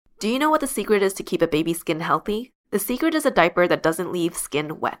Do you know what the secret is to keep a baby's skin healthy? The secret is a diaper that doesn't leave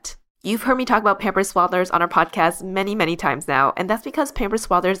skin wet. You've heard me talk about Pampers Swaddlers on our podcast many times now, and that's because Pampers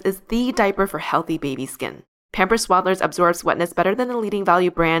Swaddlers is the diaper for healthy baby skin. Pampers Swaddlers absorbs wetness better than the leading value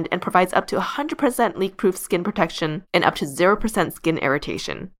brand and provides up to 100% leak-proof skin protection and up to 0% skin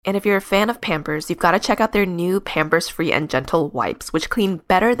irritation. And if you're a fan of Pampers, you've got to check out their new Pampers Free and Gentle wipes, which clean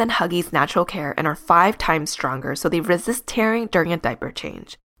better than Huggies Natural Care and are 5 times stronger, so they resist tearing during a diaper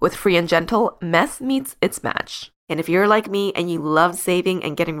change. With Free and Gentle, mess meets its match. And if you're like me and you love saving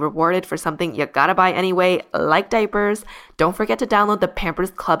and getting rewarded for something you gotta buy anyway, like diapers, don't forget to download the Pampers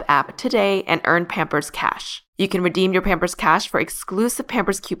Club app today and earn Pampers Cash. You can redeem your Pampers Cash for exclusive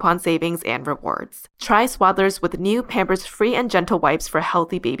Pampers coupon savings and rewards. Try Swaddlers with new Pampers Free and Gentle wipes for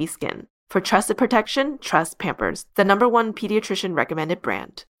healthy baby skin. For trusted protection, trust Pampers, the #1 pediatrician recommended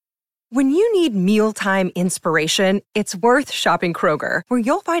brand. When you need mealtime inspiration, it's worth shopping Kroger, where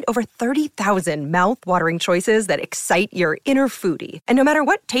you'll find over 30,000 mouth-watering choices that excite your inner foodie. And no matter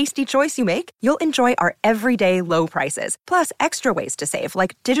what tasty choice you make, you'll enjoy our everyday low prices, plus extra ways to save,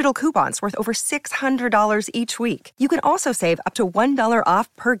 like digital coupons worth over $600 each week. You can also save up to $1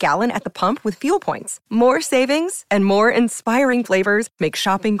 off per gallon at the pump with fuel points. More savings and more inspiring flavors make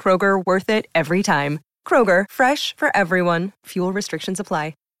shopping Kroger worth it every time. Kroger, fresh for everyone. Fuel restrictions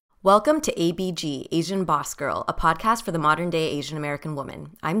apply. Welcome to ABG, Asian Boss Girl, a podcast for the modern-day Asian American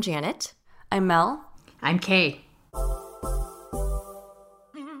woman. I'm Janet. I'm Mel. I'm Kay.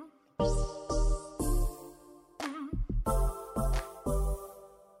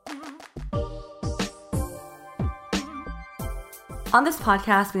 On this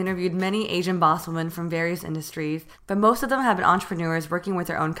podcast, we interviewed many Asian boss women from various industries, but most of them have been entrepreneurs working with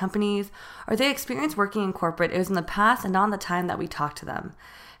their own companies, or they experienced working in corporate. It was in the past and not in the time that we talked to them.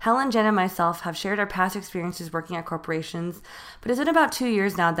 Helen, Jen, and myself have shared our past experiences working at corporations, but it's been about 2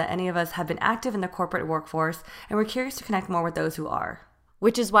 years now that any of us have been active in the corporate workforce, and we're curious to connect more with those who are.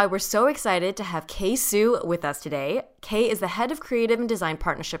 Which is why we're so excited to have Kay Sue with us today. Kay is the head of creative and design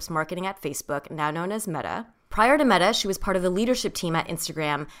partnerships marketing at Facebook, now known as Meta. Prior to Meta, she was part of the leadership team at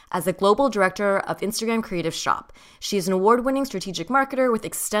Instagram as the global director of Instagram Creative Shop. She is an award-winning strategic marketer with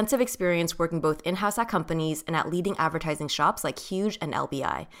extensive experience working both in-house at companies and at leading advertising shops like Huge and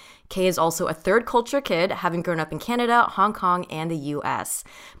LBI. Kay is also a third culture kid, having grown up in Canada, Hong Kong, and the US.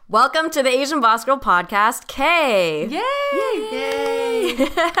 Welcome to the Asian Boss Girl podcast, Kay! Yay! Yay!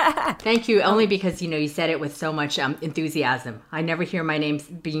 Thank you, only because, you said it with so much enthusiasm. I never hear my name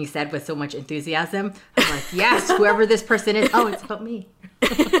being said with so much enthusiasm. I'm like, yes, whoever this person is. Oh, it's about me.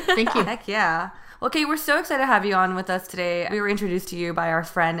 Thank you. Heck yeah. Well, Kay, we're so excited to have you on with us today. We were introduced to you by our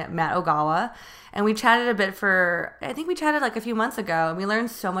friend Matt Ogawa, and we chatted a bit like a few months ago, and we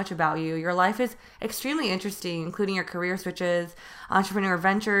learned so much about you. Your life is extremely interesting, including your career switches, entrepreneur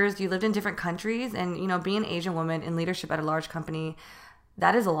ventures. You lived in different countries, and, being an Asian woman in leadership at a large company,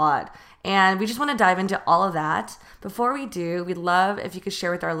 that is a lot. And we just want to dive into all of that. Before we do, we'd love if you could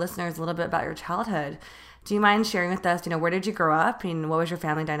share with our listeners a little bit about your childhood. Do you mind sharing with us, where did you grow up and what was your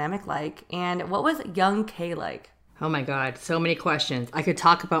family dynamic like? And what was young Kay like? Oh my God, so many questions. I could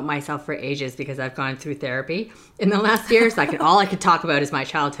talk about myself for ages because I've gone through therapy in the last years. All I could talk about is my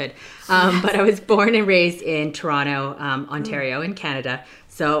childhood. But I was born and raised in Toronto, Ontario, in Canada.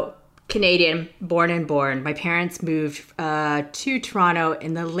 So Canadian, born. My parents moved to Toronto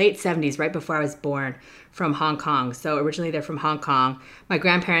in the late 70s, right before I was born, from Hong Kong. So originally they're from Hong Kong. My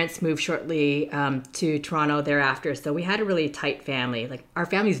grandparents moved shortly to Toronto thereafter. So we had a really tight family. Our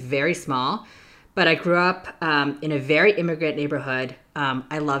family's very small, but I grew up in a very immigrant neighborhood.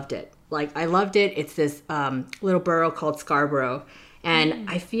 I loved it. I loved it. It's this little borough called Scarborough. And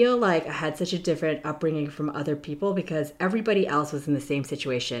I feel like I had such a different upbringing from other people because everybody else was in the same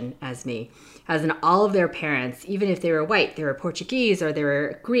situation as me. As in all of their parents, even if they were white, they were Portuguese or they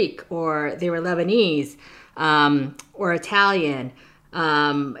were Greek or they were Lebanese or Italian.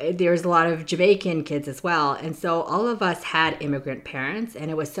 There's a lot of Jamaican kids as well. And so all of us had immigrant parents, and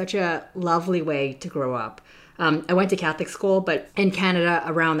it was such a lovely way to grow up. I went to Catholic school, but in Canada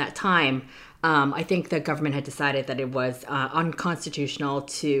around that time, I think the government had decided that it was unconstitutional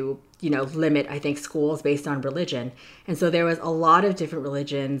to, limit, I think, schools based on religion. And so there was a lot of different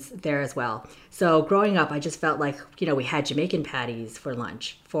religions there as well. So growing up, I just felt like, we had Jamaican patties for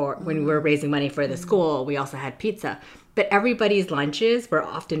lunch. When we were raising money for the school, we also had pizza. But everybody's lunches were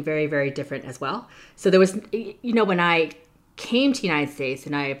often very, very different as well. So there was, when I came to the United States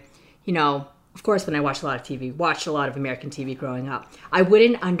and I, of course, when I watched a lot of American TV growing up, I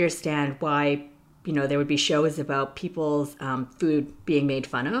wouldn't understand why, there would be shows about people's food being made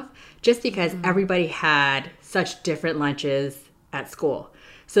fun of, just because everybody had such different lunches at school.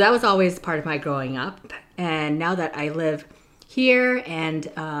 So that was always part of my growing up. And now that I live here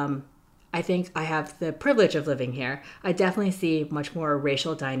and I think I have the privilege of living here, I definitely see much more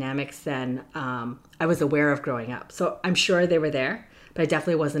racial dynamics than I was aware of growing up. So I'm sure they were there, but I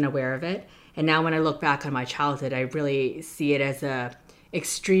definitely wasn't aware of it. And now when I look back on my childhood, I really see it as a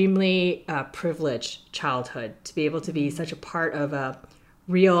extremely privileged childhood to be able to be such a part of a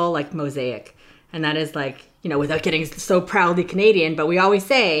real like mosaic. And that is like, you know, without getting so proudly Canadian, but we always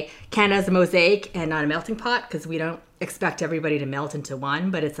say Canada's a mosaic and not a melting pot because we don't expect everybody to melt into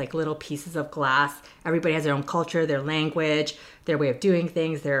one, but it's like little pieces of glass. Everybody has their own culture, their language, their way of doing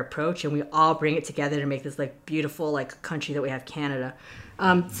things, their approach, and we all bring it together to make this like beautiful like country that we have, Canada.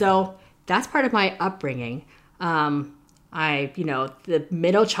 So that's part of my upbringing. The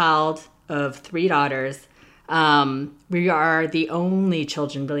middle child of 3 daughters. We are the only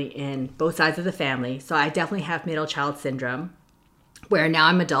children really in both sides of the family. So I definitely have middle child syndrome where now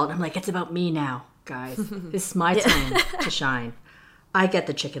I'm adult. I'm like, it's about me now, guys. This is my time to shine. I get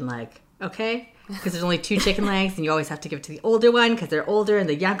the chicken leg, okay? Because there's only 2 chicken legs and you always have to give it to the older one because they're older and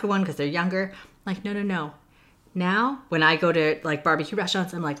the younger one because they're younger. I'm like, no. Now, when I go to like barbecue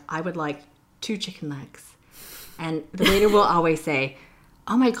restaurants, I'm like, I would like 2 chicken legs. And the waiter will always say,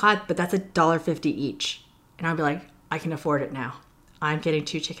 oh my God, but that's $1.50 each. And I'll be like, I can afford it now. I'm getting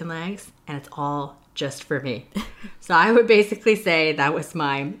 2 chicken legs and it's all just for me. So I would basically say that was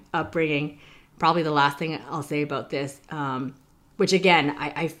my upbringing. Probably the last thing I'll say about this, which again,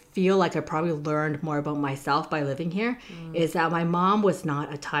 I feel like I probably learned more about myself by living here, is that my mom was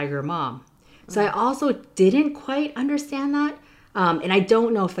not a tiger mom. So I also didn't quite understand that. And I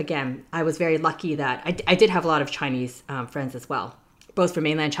don't know if, again, I was very lucky that I did have a lot of Chinese friends as well, both from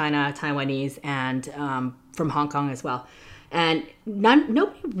mainland China, Taiwanese, and from Hong Kong as well. And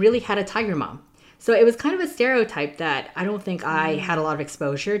nobody really had a tiger mom. So it was kind of a stereotype that I don't think I had a lot of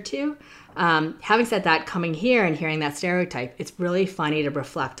exposure to. Having said that, coming here and hearing that stereotype, it's really funny to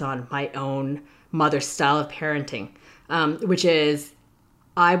reflect on my own mother's style of parenting, which is,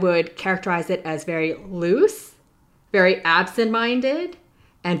 I would characterize it as very loose, very absent-minded,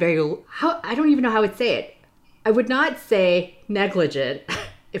 and I don't even know how I would say it. I would not say negligent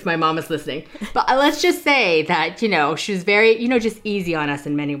if my mom is listening, but let's just say that, she was very, just easy on us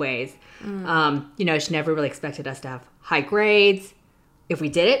in many ways. She never really expected us to have high grades. If we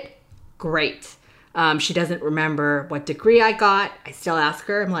did it, great. She doesn't remember what degree I got. I still ask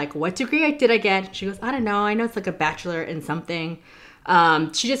her, I'm like, what degree did I get? She goes, I don't know. I know it's like a bachelor in something.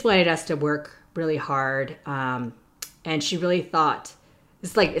 She just wanted us to work really hard. And she really thought,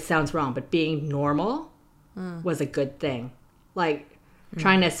 it's like, it sounds wrong, but being normal was a good thing. Like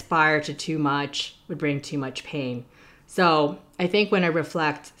trying to aspire to too much would bring too much pain. So I think when I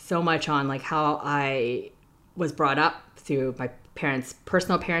reflect so much on like how I was brought up through my parents'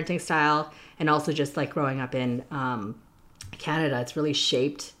 personal parenting style and also just like growing up in Canada, it's really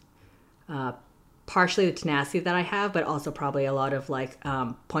shaped partially the tenacity that I have, but also probably a lot of like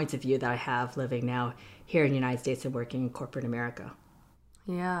points of view that I have living now here in the United States and working in corporate America.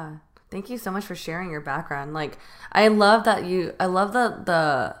 Yeah. Thank you so much for sharing your background. Like, I love that I love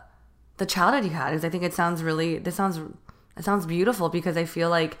the childhood you had, because I think it sounds beautiful, because I feel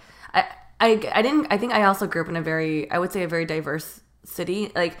like I think I also grew up in a very diverse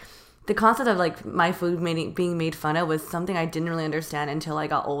city. Like, the concept of like my food being made fun of was something I didn't really understand until I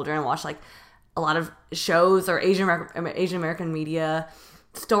got older and watched like a lot of shows or Asian American media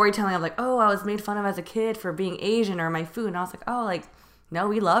storytelling of like, oh, I was made fun of as a kid for being Asian or my food. And I was like, oh, like, no,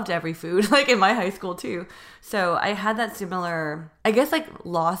 we loved every food, like in my high school too. So I had that similar, I guess, like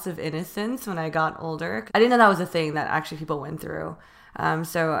loss of innocence when I got older. I didn't know that was a thing that actually people went through.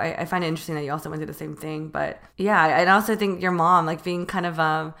 So I find it interesting that you also went through the same thing. But yeah, I also think your mom, like being kind of,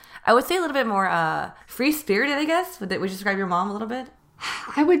 I would say a little bit more free-spirited, I guess. Would you describe your mom a little bit?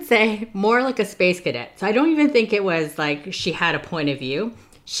 I would say more like a space cadet. So I don't even think it was like she had a point of view.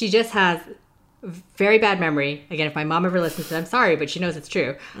 She just has very bad memory. Again, if my mom ever listens to it, I'm sorry, but she knows it's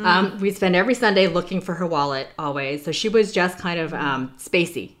true. We spend every Sunday looking for her wallet always. So she was just kind of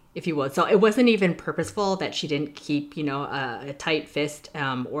spacey, if you would. So it wasn't even purposeful that she didn't keep, a tight fist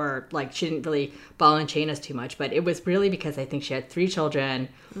or like she didn't really ball and chain us too much. But it was really because I think she had 3 children.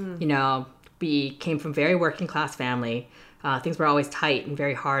 We came from very working class family. Things were always tight and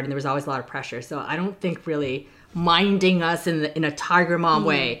very hard, and there was always a lot of pressure. So I don't think really minding us in a tiger mom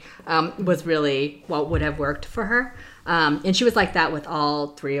way was really what would have worked for her. And she was like that with all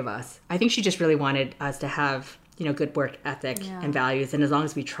 3 of us. I think she just really wanted us to have, good work ethic and values. And as long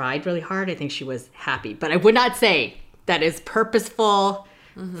as we tried really hard, I think she was happy. But I would not say that is purposeful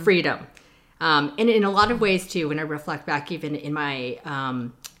freedom. And in a lot of ways too, when I reflect back even in my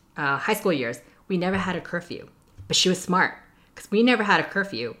high school years, we never had a curfew. But she was smart because we never had a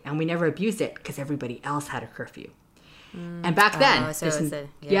curfew and we never abused it because everybody else had a curfew. And back then,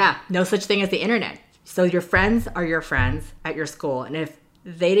 no such thing as the internet. So your friends are your friends at your school. And if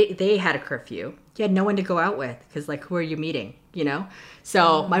they had a curfew, you had no one to go out with because, like, who are you meeting, you know?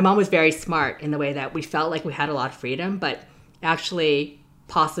 So my mom was very smart in the way that we felt like we had a lot of freedom, but actually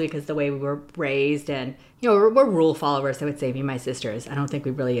possibly because the way we were raised and, you know, we're rule followers, I would say, me and my sisters. I don't think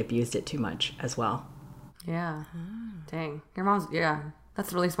we really abused it too much as well. Yeah. Dang. Your mom's,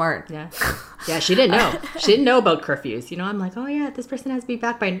 that's really smart. Yeah. Yeah, she didn't know. She didn't know about curfews. You know, I'm like, oh, yeah, this person has to be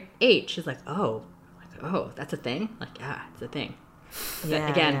back by 8. She's like, oh, that's a thing? Like, yeah, it's a thing.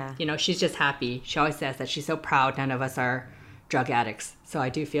 You know, she's just happy. She always says that she's so proud none of us are drug addicts. So I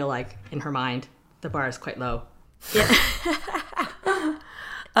do feel like in her mind, the bar is quite low. Yeah.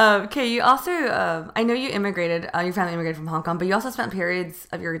 Okay, you also, I know you immigrated, your family immigrated from Hong Kong, but you also spent periods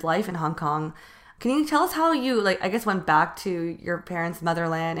of your life in Hong Kong. Can you tell us how you, like, I guess, went back to your parents'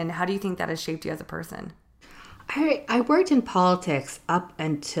 motherland, and how do you think that has shaped you as a person? I worked in politics up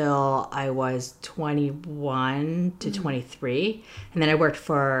until I was 21 to 23. And then I worked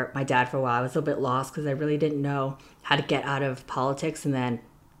for my dad for a while. I was a little bit lost because I really didn't know how to get out of politics and then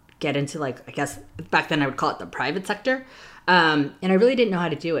get into, like, I guess back then I would call it the private sector. And I really didn't know how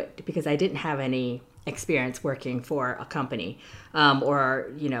to do it because I didn't have any experience working for a company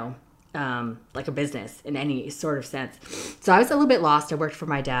or, you know, like a business in any sort of sense. So I was a little bit lost. I worked for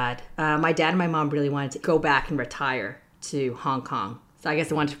my dad. My dad and my mom really wanted to go back and retire to Hong Kong. So I guess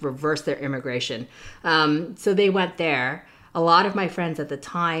they wanted to reverse their immigration. So they went there. A lot of my friends at the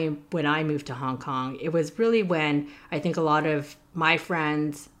time when I moved to Hong Kong, it was really when I think a lot of my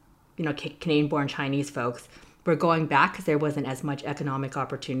friends, you know, Canadian-born Chinese folks, were going back because there wasn't as much economic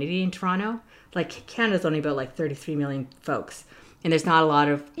opportunity in Toronto. Like, Canada's only about like 33 million folks. And there's not a lot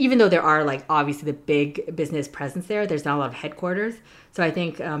of, even though there are, like, obviously the big business presence there's not a lot of headquarters. So I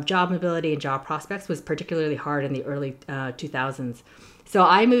think job mobility and job prospects was particularly hard in the early 2000s. So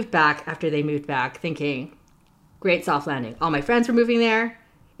I moved back after they moved back thinking, great soft landing. All my friends were moving there.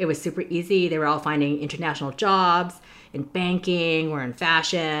 It was super easy. They were all finding international jobs in banking or in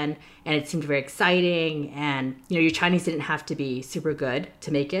fashion. And it seemed very exciting. And, you know, your Chinese didn't have to be super good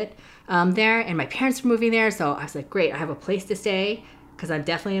to make it there. And my parents were moving there. So I was like, great, I have a place to stay because I'm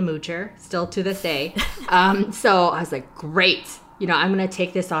definitely a moocher still to this day. So I was like, great, you know, I'm going to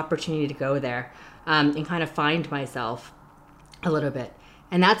take this opportunity to go there and kind of find myself a little bit.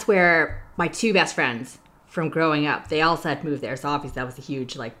 And that's where my two best friends from growing up, they also had moved there. So obviously that was a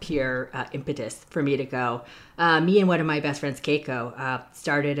huge, like, peer impetus for me to go. Me and one of my best friends, Keiko,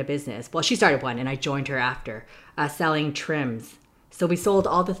 started a business. Well, she started one and I joined her after, selling trims. So we sold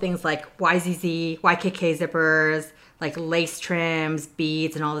all the things like YZZ, YKK zippers, like lace trims,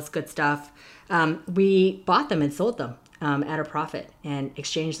 beads, and all this good stuff. We bought them and sold them at a profit and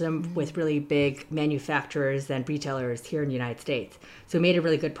exchanged them with really big manufacturers and retailers here in the United States. So we made a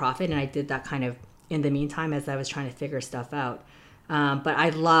really good profit, and I did that kind of in the meantime as I was trying to figure stuff out. But I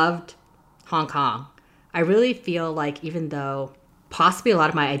loved Hong Kong. I really feel like even though possibly a lot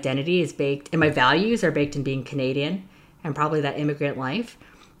of my identity is baked and my values are baked in being Canadian and probably that immigrant life,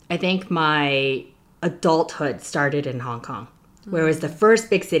 I think my adulthood started in Hong Kong, where it was the first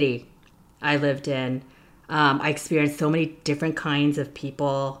big city I lived in. I experienced so many different kinds of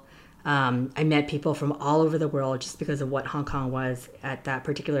people. I met people from all over the world just because of what Hong Kong was at that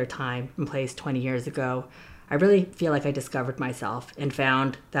particular time and place 20 years ago. I really feel like I discovered myself and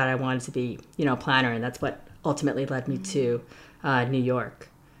found that I wanted to be, you know, a planner, and that's what ultimately led me to New York.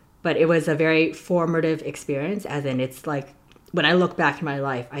 But it was a very formative experience, as in it's like, when I look back in my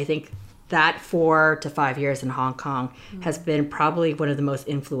life, I think that 4 to 5 years in Hong Kong has been probably one of the most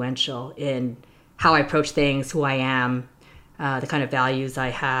influential in how I approach things, who I am, the kind of values I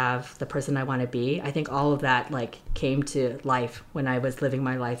have, the person I want to be. I think all of that like came to life when I was living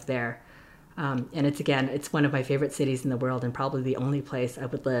my life there. And it's one of my favorite cities in the world and probably the only place I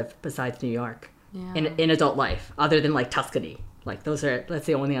would live besides New York in adult life, other than like Tuscany. Like that's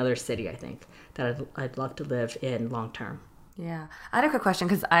the only other city I think that I'd love to live in long term. Yeah. I had a quick question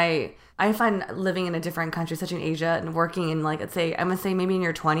because I find living in a different country, such in Asia, and working in, like, let's say, I'm going to say maybe in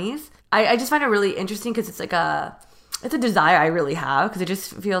your 20s, I just find it really interesting because it's like it's a desire I really have, because it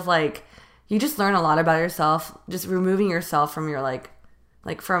just feels like you just learn a lot about yourself, just removing yourself from your, like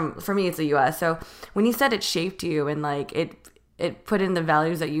for me, it's the U.S. So when you said it shaped you and, like, it put in the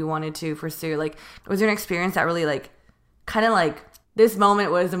values that you wanted to pursue, like, was there an experience that really, like, kind of like, this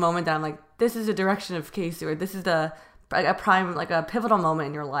moment was the moment that I'm like, this is the direction of Kay-Sue, or this is a prime, like a pivotal moment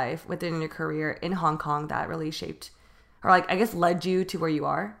in your life within your career in Hong Kong that really shaped, or like, I guess led you to where you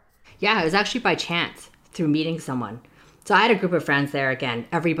are? Yeah, it was actually by chance through meeting someone. So I had a group of friends there. Again,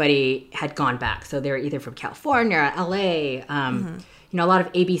 everybody had gone back. So they were either from California, LA, a lot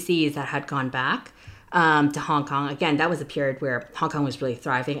of ABCs that had gone back to Hong Kong. Again, that was a period where Hong Kong was really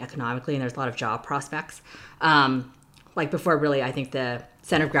thriving economically and there's a lot of job prospects. Before really, I think the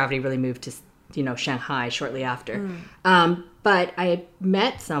center of gravity really moved to, Shanghai shortly after. But I had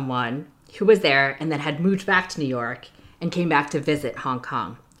met someone who was there and then had moved back to New York and came back to visit Hong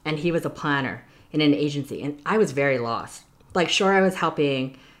Kong. And he was a planner in an agency. And I was very lost. Sure, I was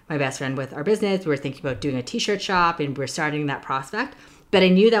helping my best friend with our business. We were thinking about doing a t-shirt shop and we were starting that prospect. But I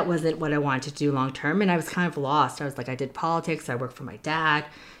knew that wasn't what I wanted to do long term. And I was kind of lost. I was I did politics. I worked for my dad.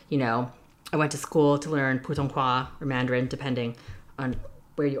 I went to school to learn Putonghua or Mandarin, depending on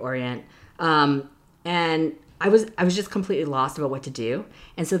where you orient. And I was just completely lost about what to do.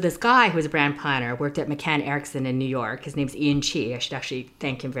 And so this guy who was a brand planner worked at McCann Erickson in New York. His name's Ian Chi. I should actually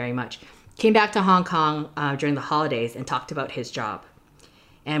thank him very much. Came back to Hong Kong during the holidays and talked about his job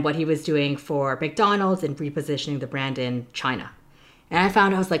and what he was doing for McDonald's and repositioning the brand in China. And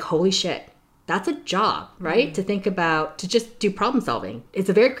I was like, holy shit, that's a job, right? To think about, to just do problem solving. It's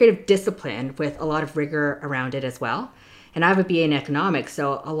a very creative discipline with a lot of rigor around it as well. And I have a BA in economics,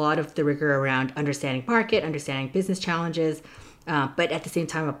 so a lot of the rigor around understanding market, understanding business challenges, but at the same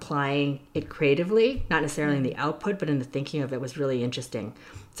time applying it creatively, not necessarily in the output, but in the thinking of it was really interesting.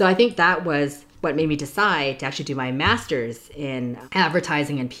 So I think that was what made me decide to actually do my master's in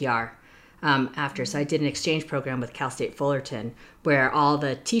advertising and PR after. So I did an exchange program with Cal State Fullerton where all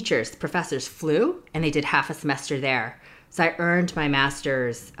the teachers, professors flew and they did half a semester there. So I earned my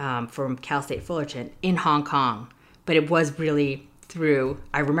master's from Cal State Fullerton in Hong Kong. But it was really through,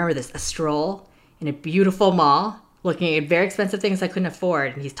 I remember this, a stroll in a beautiful mall, looking at very expensive things I couldn't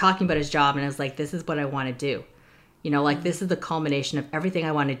afford. And he's talking about his job. And I was like, this is what I want to do. This is the culmination of everything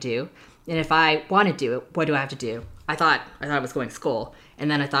I want to do. And if I want to do it, what do I have to do? I thought I was going to school. And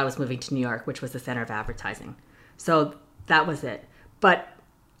then I thought I was moving to New York, which was the center of advertising. So that was it. But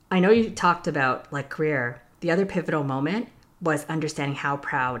I know you talked about career. The other pivotal moment was understanding how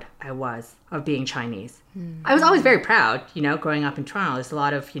proud I was of being Chinese. I was always very proud, growing up in Toronto. There's a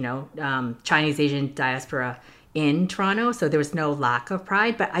lot of, Chinese Asian diaspora in Toronto, so there was no lack of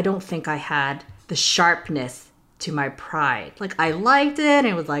pride, but I don't think I had the sharpness to my pride. I liked it, and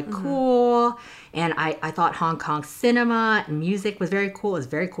it was cool, and I thought Hong Kong cinema and music was very cool. It was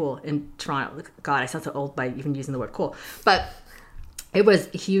very cool in Toronto. God, I sound so old by even using the word cool, but it was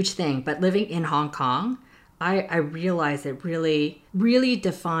a huge thing. But living in Hong Kong, I realized it really, really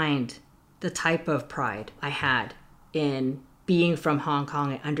defined the type of pride I had in being from Hong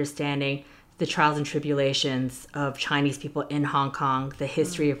Kong and understanding the trials and tribulations of Chinese people in Hong Kong, the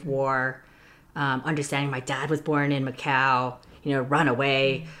history of war, understanding my dad was born in Macau, run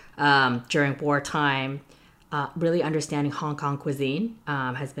away during wartime. Really understanding Hong Kong cuisine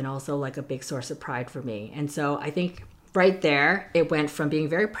has been also a big source of pride for me. And so I think right there, it went from being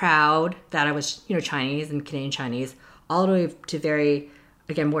very proud that I was, Chinese and Canadian Chinese, all the way to very,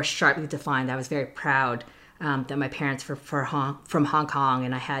 again, more sharply defined that I was very proud that my parents were from Hong Kong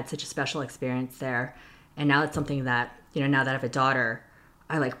and I had such a special experience there. And now it's something that, now that I have a daughter,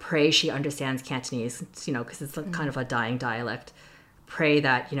 I pray she understands Cantonese, because it's kind of a dying dialect. Pray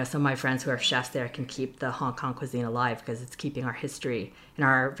that, some of my friends who are chefs there can keep the Hong Kong cuisine alive because it's keeping our history and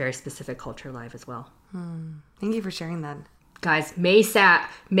our very specific culture alive as well. Thank you for sharing that. Guys, May from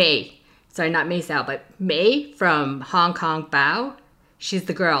Hong Kong Bao, she's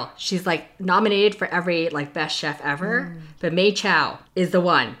the girl. She's nominated for every best chef ever, but May Chow is the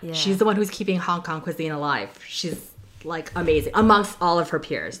one. Yeah. She's the one who's keeping Hong Kong cuisine alive. She's amazing amongst all of her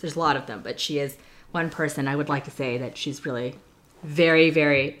peers. There's a lot of them, but she is one person I would like to say that she's really very,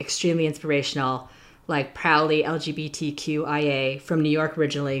 very extremely inspirational, proudly LGBTQIA from New York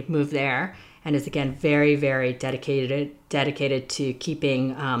originally, moved there. And is again very, very dedicated to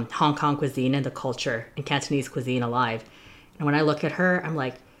keeping Hong Kong cuisine and the culture and Cantonese cuisine alive. And when I look at her, I'm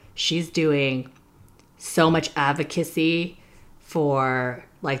like, she's doing so much advocacy for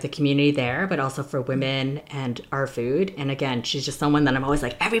the community there, but also for women and our food. And again, she's just someone that I'm always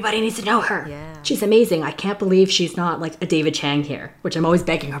everybody needs to know her. Yeah. She's amazing. I can't believe she's not a David Chang here, which I'm always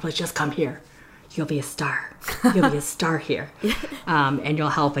begging her, just come here. You'll be a star. You'll be a star here. And you'll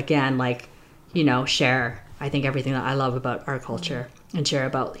help again, share, I think, everything that I love about our culture and share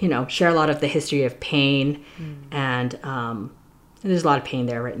about, share a lot of the history of pain and there's a lot of pain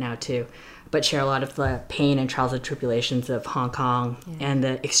there right now too, but share a lot of the pain and trials and tribulations of Hong Kong and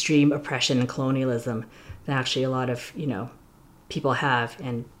the extreme oppression and colonialism that actually a lot of, people have.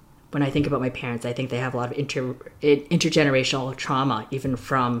 And when I think about my parents, I think they have a lot of intergenerational trauma, even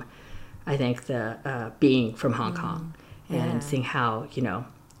from I think, the being from Hong Kong and seeing how,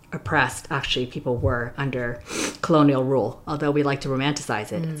 oppressed actually people were under colonial rule, although we like to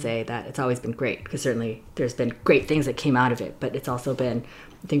romanticize it and say that it's always been great, because certainly there's been great things that came out of it, but it's also been,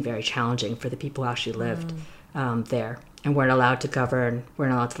 I think, very challenging for the people who actually lived there and weren't allowed to govern,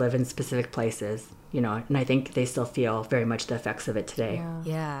 weren't allowed to live in specific places, and I think they still feel very much the effects of it today.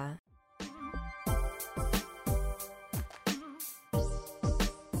 Yeah.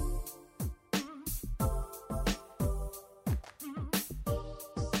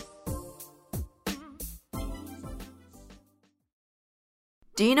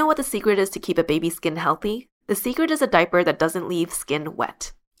 Do you know what the secret is to keep a baby's skin healthy? The secret is a diaper that doesn't leave skin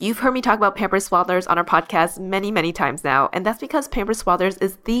wet. You've heard me talk about Pampers Swaddlers on our podcast many, many times now, and that's because Pampers Swaddlers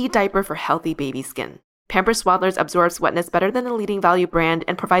is the diaper for healthy baby skin. Pampers Swaddlers absorbs wetness better than the leading value brand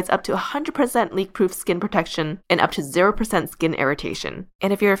and provides up to 100% leak-proof skin protection and up to 0% skin irritation.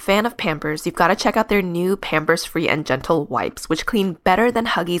 And if you're a fan of Pampers, you've got to check out their new Pampers Free and Gentle wipes, which clean better than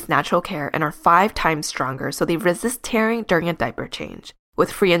Huggies Natural Care and are 5 times stronger, so they resist tearing during a diaper change.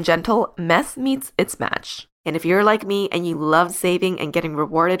 With Free and Gentle, mess meets its match. And if you're like me and you love saving and getting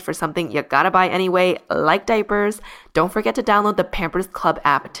rewarded for something you gotta buy anyway, like diapers, don't forget to download the Pampers Club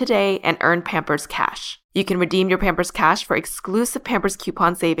app today and earn Pampers Cash. You can redeem your Pampers Cash for exclusive Pampers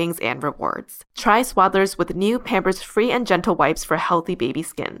coupon savings and rewards. Try Swaddlers with new Pampers Free and Gentle wipes for healthy baby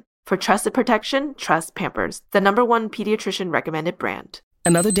skin. For trusted protection, trust Pampers, the #1 pediatrician recommended brand.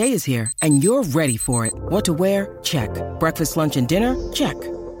 Another day is here, and you're ready for it. What to wear? Check. Breakfast, lunch, and dinner? Check.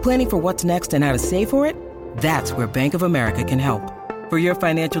 Planning for what's next and how to save for it? That's where Bank of America can help. For your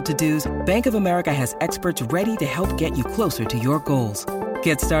financial to-dos, Bank of America has experts ready to help get you closer to your goals.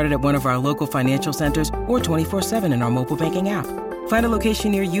 Get started at one of our local financial centers or 24/7 in our mobile banking app. Find a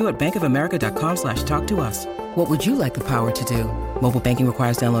location near you at bankofamerica.com/talktous. What would you like the power to do? Mobile banking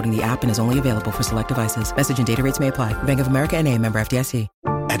requires downloading the app and is only available for select devices. Message and data rates may apply. Bank of America N.A., member FDIC.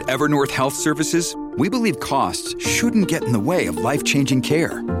 At Evernorth Health Services, we believe costs shouldn't get in the way of life-changing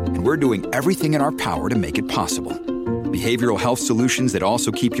care, and we're doing everything in our power to make it possible. Behavioral health solutions that also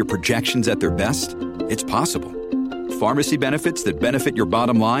keep your projections at their best? It's possible. Pharmacy benefits that benefit your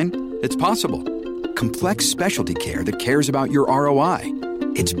bottom line? It's possible. Complex specialty care that cares about your ROI?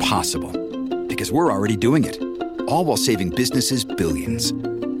 It's possible. Because we're already doing it. All while saving businesses billions.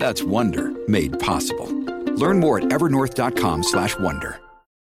 That's Wonder made possible. Learn more at evernorth.com/wonder.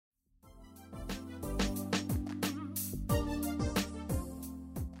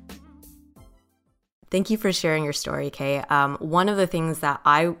 Thank you for sharing your story, Kay. One of the things that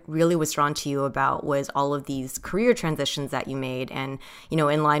I really was drawn to you about was all of these career transitions that you made, and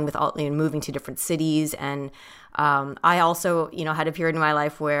in line with all moving to different cities. And I also had a period in my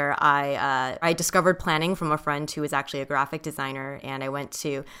life where I discovered planning from a friend who was actually a graphic designer, and I went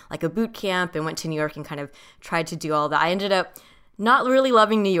to like a boot camp and went to New York and kind of tried to do all that. I ended up not really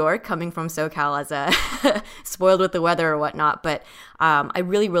loving New York, coming from SoCal as a spoiled with the weather or whatnot, but I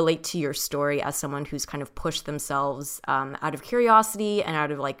really relate to your story as someone who's kind of pushed themselves out of curiosity and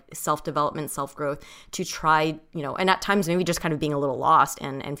out of like self-development, self-growth to try, and at times maybe just kind of being a little lost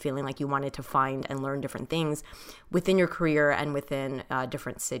and feeling like you wanted to find and learn different things within your career and within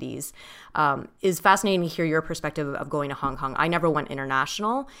different cities. It's fascinating to hear your perspective of going to Hong Kong. I never went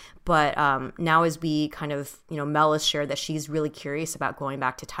international, but now as we kind of, Mel has shared that she's really curious about going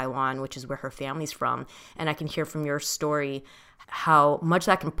back to Taiwan, which is where her family's from. And I can hear from your story how much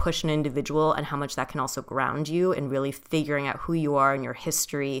that can push an individual and how much that can also ground you in really figuring out who you are and your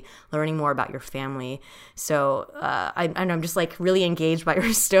history, learning more about your family. So I'm just like really engaged by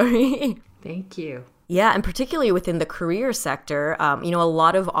your story. Thank you. Yeah, and particularly within the career sector, a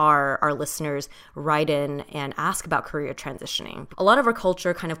lot of our listeners write in and ask about career transitioning. A lot of our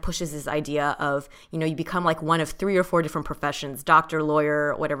culture kind of pushes this idea of, you become like one of 3 or 4 different professions, doctor,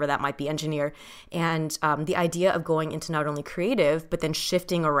 lawyer, whatever that might be, engineer. And the idea of going into not only creative, but then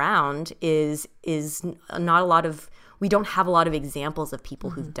shifting around is not a lot of, we don't have a lot of examples of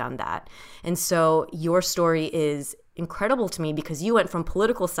people who've done that. And so your story is incredible to me because you went from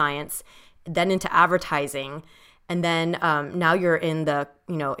political science then into advertising, and then now you're in the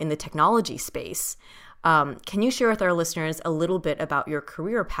technology space. Can you share with our listeners a little bit about your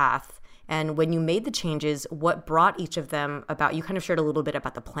career path and when you made the changes, what brought each of them about? You kind of shared a little bit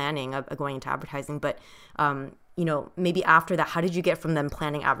about the planning of going into advertising, but maybe after that, how did you get from them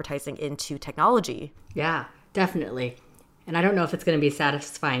planning advertising into technology? Yeah, definitely. And I don't know if it's going to be a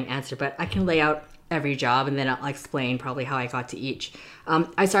satisfying answer, but I can lay out every job and then I'll explain probably how I got to each.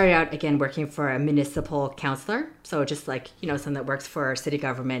 I started out again working for a municipal councillor, so just like someone that works for city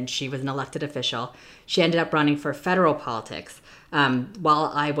government. She was an elected official. She ended up running for federal politics,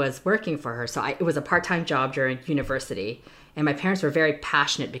 while I was working for her. So it was a part-time job during university. And my parents were very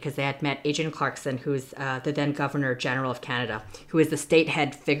passionate because they had met Adrienne Clarkson, who's the then Governor General of Canada, who is the state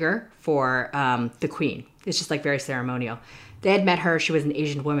head figure for the Queen. It's just like very ceremonial. They had met her. She was an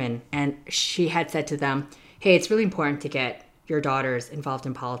Asian woman. And she had said to them, hey, it's really important to get your daughters involved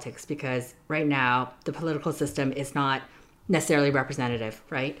in politics because right now the political system is not necessarily representative,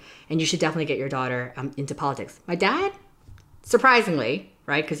 right? And you should definitely get your daughter into politics. My dad, surprisingly,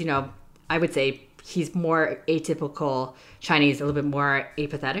 right? Because, I would say he's more atypical Chinese, a little bit more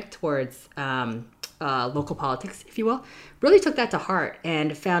apathetic towards local politics, if you will, really took that to heart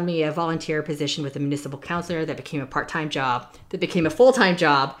and found me a volunteer position with a municipal councillor that became a part-time job, that became a full-time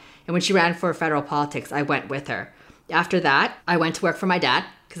job. And when she ran for federal politics, I went with her. After that, I went to work for my dad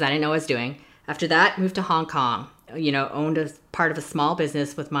because I didn't know what I was doing. After that, moved to Hong Kong, owned a part of a small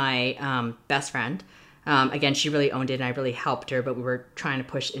business with my best friend. Again, she really owned it and I really helped her, but we were trying to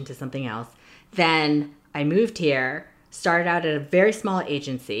push into something else. Then I moved here, started out at a very small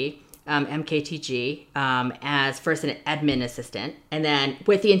agency, MKTG, as first an admin assistant. And then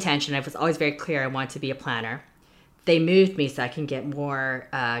with the intention, I was always very clear I wanted to be a planner. They moved me so I can get more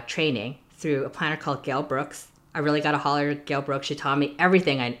training through a planner called Gail Brooks. I really got to holler at Gail Brooks. She taught me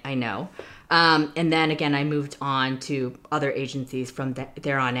everything I know. And then again, I moved on to other agencies from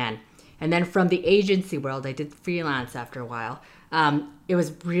there on in. And then from the agency world, I did freelance after a while. It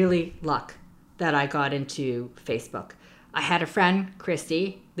was really luck that I got into Facebook. I had a friend,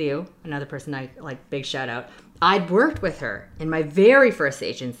 Christy Liu, another person I like, big shout out. I'd worked with her in my very first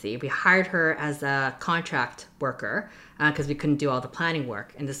agency. We hired her as a contract worker because we couldn't do all the planning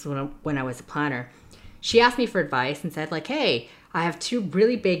work. And this was when I was a planner. She asked me for advice and said like, hey, I have two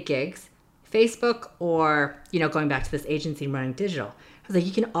really big gigs, Facebook or, going back to this agency and running digital. I was like,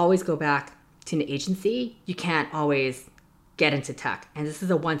 you can always go back to an agency. You can't always get into tech. And this is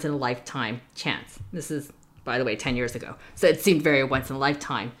a once in a lifetime chance. This is, by the way, 10 years ago. So it seemed very once in a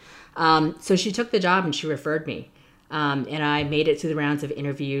lifetime. So she took the job and she referred me. And I made it through the rounds of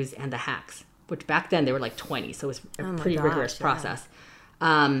interviews and the hacks, which back then they were like 20. So it was a pretty rigorous process.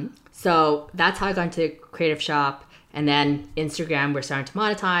 So that's how I got into Creative Shop. And then Instagram, we're starting to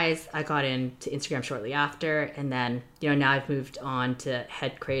monetize. I got into Instagram shortly after. And then, now I've moved on to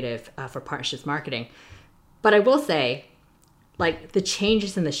head creative for partnerships marketing. But I will say, like the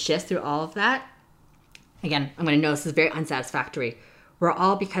changes and the shifts through all of that, again, I'm going to know this is very unsatisfactory, were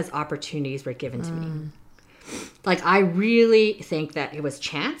all because opportunities were given to me. Like, I really think that it was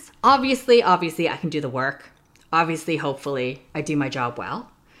chance. Obviously, I can do the work. Obviously, hopefully, I do my job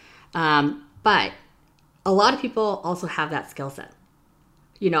well. But a lot of people also have that skill set.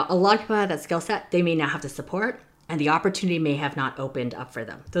 A lot of people have that skill set. They may not have the support, and the opportunity may have not opened up for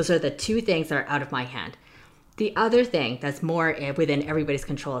them. Those are the two things that are out of my hand. The other thing that's more within everybody's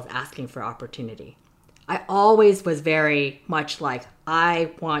control is asking for opportunity. I always was very much like,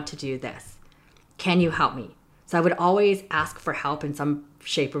 I want to do this. Can you help me? So I would always ask for help in some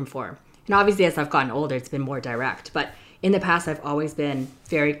shape or form. And obviously, as I've gotten older, it's been more direct. But in the past, I've always been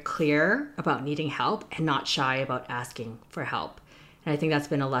very clear about needing help and not shy about asking for help. And I think that's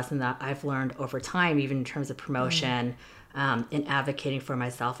been a lesson that I've learned over time, even in terms of promotion, in advocating for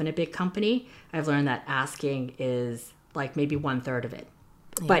myself in a big company. I've learned that asking is like maybe 1/3 of it.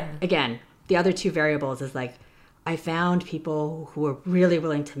 Yeah. But again, the other two variables is like, I found people who were really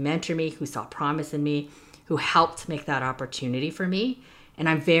willing to mentor me, who saw promise in me, who helped make that opportunity for me. And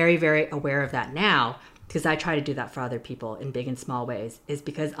I'm very, very aware of that now because I try to do that for other people in big and small ways, is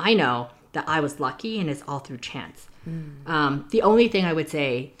because I know that I was lucky and it's all through chance. The only thing I would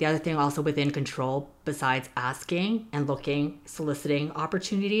say, the other thing also within control besides asking and looking, soliciting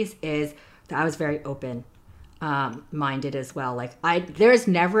opportunities, is that I was very open minded as well. Like there is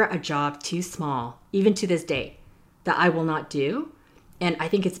never a job too small, even to this day, that I will not do. And I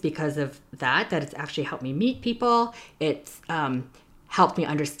think it's because of that it's actually helped me meet people. It's helped me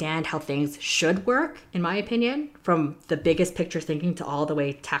understand how things should work, in my opinion, from the biggest picture thinking to all the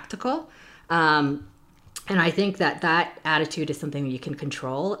way tactical. And I think that attitude is something that you can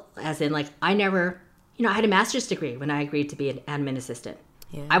control, as in like, I never, I had a master's degree when I agreed to be an admin assistant.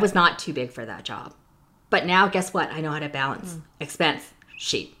 Yeah. I was not too big for that job. But now, guess what? I know how to balance expense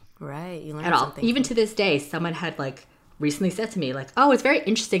sheet. Right. You learned at all. something. Even to this day, someone had like recently said to me like, oh, it's very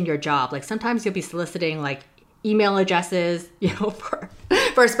interesting, your job. Like sometimes you'll be soliciting like email addresses,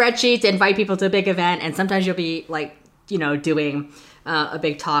 for spreadsheets to invite people to a big event. And sometimes you'll be like, doing a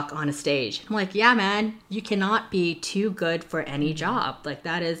big talk on a stage. I'm like, yeah, man, you cannot be too good for any job. Like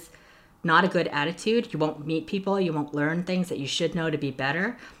that is not a good attitude. You won't meet people. You won't learn things that you should know to be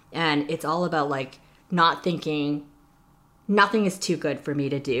better. And it's all about like not thinking nothing is too good for me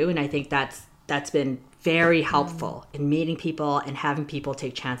to do. And I think that's been very helpful in meeting people and having people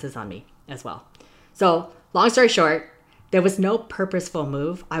take chances on me as well. So long story short, there was no purposeful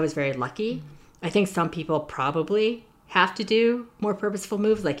move. I was very lucky. I think some people probably have to do more purposeful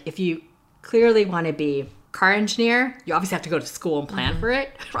moves. Like if you clearly want to be a car engineer, you obviously have to go to school and plan for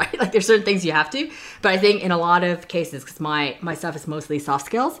it, right? Like there's certain things you have to. But I think in a lot of cases, because my stuff is mostly soft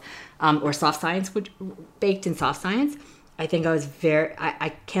skills or soft science, baked in soft science, I think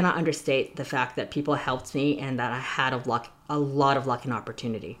I cannot understate the fact that people helped me and that I had a lot of luck and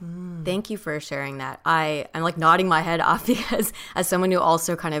opportunity. Thank you for sharing that. I'm like nodding my head off because as someone who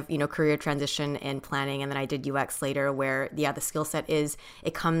also kind of, career transition in planning, and then I did UX later where, the skill set is,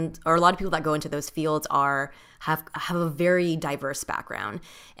 or a lot of people that go into those fields have a very diverse background.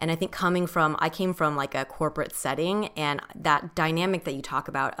 And I think I came from like a corporate setting, and that dynamic that you talk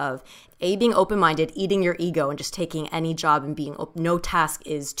about of being open-minded, eating your ego and just taking any job and being no task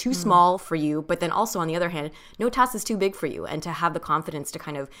is too small for you. But then also on the other hand, no task is too big for you, and to have the confidence to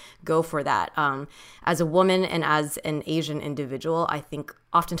kind of go for that. As a woman and as an Asian individual, I think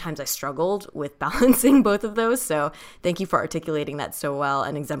oftentimes I struggled with balancing both of those. So thank you for articulating that so well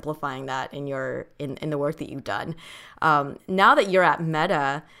and exemplifying that in the work that you've done. Now that you're at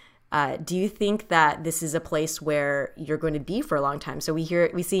Meta, do you think that this is a place where you're going to be for a long time? So we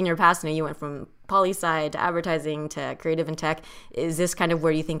see in your past, you went from poli-sci to advertising to creative and tech. Is this kind of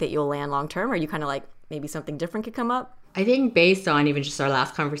where you think that you'll land long term? Or are you kind of like maybe something different could come up? I think based on even just our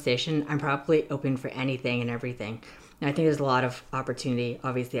last conversation, I'm probably open for anything and everything. And I think there's a lot of opportunity,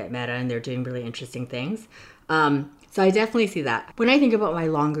 obviously, at Meta, and they're doing really interesting things. So I definitely see that. When I think about my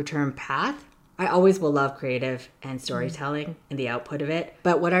longer term path, I always will love creative and storytelling and the output of it.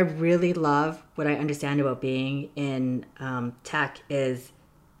 But what I really love, what I understand about being in tech is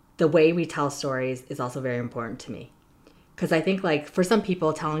the way we tell stories is also very important to me. Because I think like for some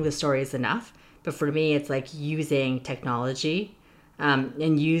people, telling the story is enough. But for me, it's like using technology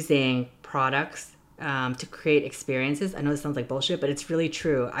and using products to create experiences. I know this sounds like bullshit, but it's really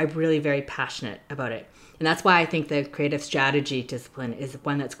true. I'm really very passionate about it. And that's why I think the creative strategy discipline is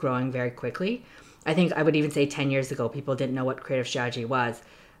one that's growing very quickly. I think I would even say 10 years ago, people didn't know what creative strategy was.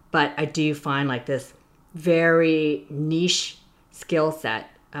 But I do find like this very niche skill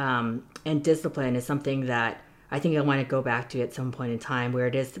set and discipline is something that I think I want to go back to at some point in time, where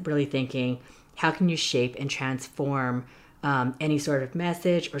it is really thinking, how can you shape and transform any sort of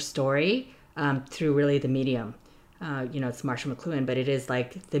message or story through really the medium? It's Marshall McLuhan, but it is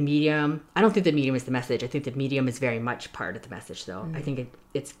like the medium. I don't think the medium is the message. I think the medium is very much part of the message, though. I think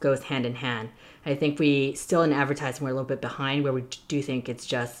it goes hand in hand. I think we still in advertising, we're a little bit behind, where we do think it's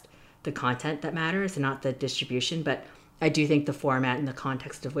just the content that matters and not the distribution. But I do think the format and the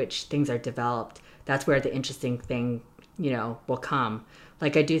context of which things are developed, that's where the interesting thing, will come.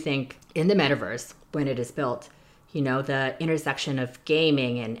 Like I do think in the metaverse, when it is built, the intersection of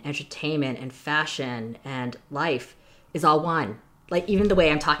gaming and entertainment and fashion and life is all one. Like even the way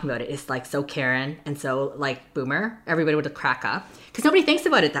I'm talking about it is like so Karen and so like boomer. Everybody would crack up because nobody thinks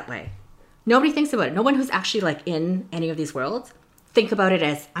about it that way. Nobody thinks about it. No one who's actually like in any of these worlds think about it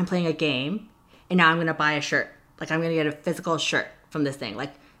as I'm playing a game and now I'm going to buy a shirt. Like I'm going to get a physical shirt from this thing.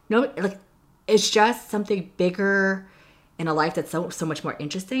 Like no, like it's just something bigger in a life that's so much more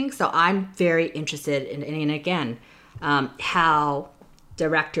interesting. So I'm very interested in again, how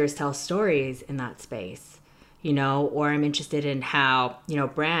directors tell stories in that space, or I'm interested in how,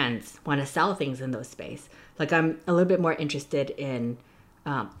 brands want to sell things in those space. Like I'm a little bit more interested in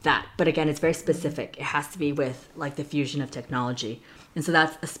that. But again, it's very specific. It has to be with like the fusion of technology. And so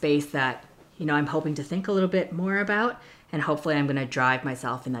that's a space that, I'm hoping to think a little bit more about, and hopefully I'm going to drive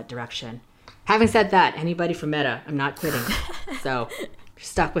myself in that direction. Having said that, anybody from Meta, I'm not quitting. So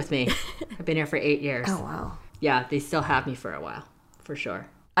stuck with me. I've been here for 8 years. Oh, wow. Yeah, they still have me for a while, for sure.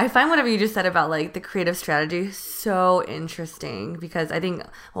 I find whatever you just said about like the creative strategy so interesting, because I think,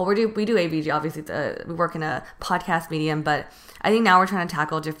 we do AVG, obviously we work in a podcast medium, but I think now we're trying to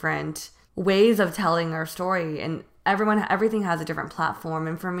tackle different ways of telling our story, and everything has a different platform.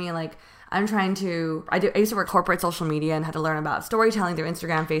 And for me, like I used to work corporate social media and had to learn about storytelling through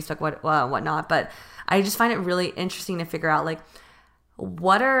Instagram, Facebook, whatnot. But I just find it really interesting to figure out like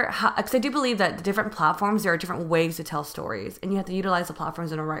because I do believe that the different platforms, there are different ways to tell stories, and you have to utilize the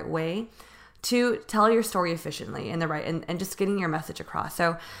platforms in the right way to tell your story efficiently and just getting your message across.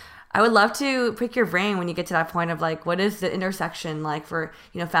 So I would love to pick your brain when you get to that point of like, what is the intersection like for,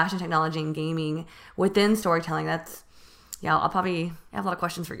 fashion, technology, and gaming within storytelling? Yeah, I'll probably have a lot of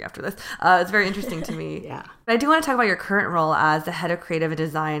questions for you after this. It's very interesting to me. Yeah. But I do want to talk about your current role as the head of creative and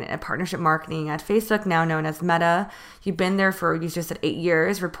design and partnership marketing at Facebook, now known as Meta. You've been there for, you just said, 8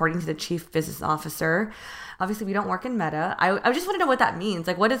 years, reporting to the chief business officer. Obviously, we don't work in Meta. I just want to know what that means.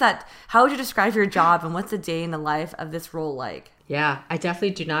 Like, what is that? How would you describe your job, and what's a day in the life of this role like? Yeah, I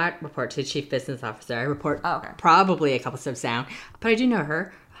definitely do not report to the chief business officer. I report probably a couple steps down, but I do know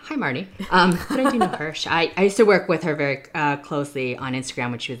her. Hi, Marnie. But I do know her. I used to work with her very closely on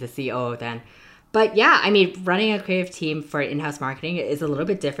Instagram when she was the COO then. But yeah, I mean, running a creative team for in-house marketing is a little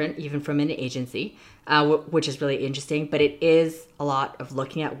bit different, even from an agency, which is really interesting. But it is a lot of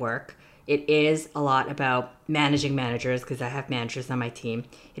looking at work. It is a lot about managing managers, because I have managers on my team.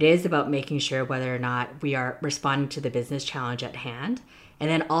 It is about making sure whether or not we are responding to the business challenge at hand. And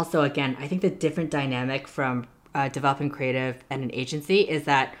then also, again, I think the different dynamic from developing creative and an agency is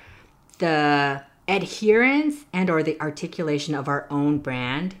that the adherence and or the articulation of our own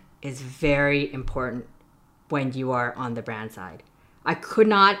brand is very important when you are on the brand side. I could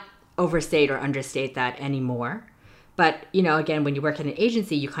not overstate or understate that anymore. But, you know, again, when you work in an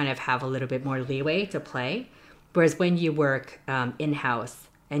agency, you kind of have a little bit more leeway to play. Whereas when you work in-house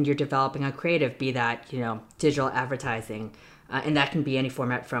and you're developing a creative, be that, you know, digital advertising, and that can be any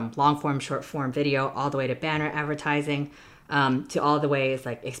format from long form, short form video, all the way to banner advertising, to all the ways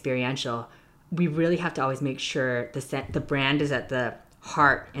like experiential. We really have to always make sure the brand is at the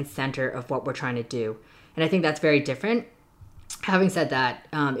heart and center of what we're trying to do. And I think that's very different. Having said that,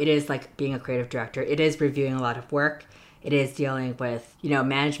 it is like being a creative director. It is reviewing a lot of work. It is dealing with, you know,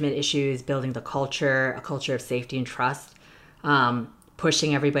 management issues, building the culture, a culture of safety and trust,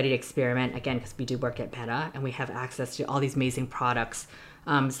 pushing everybody to experiment, again, because we do work at Meta and we have access to all these amazing products.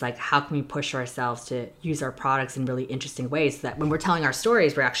 It's like, how can we push ourselves to use our products in really interesting ways so that when we're telling our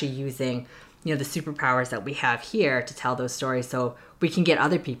stories, we're actually using, you know, the superpowers that we have here to tell those stories so we can get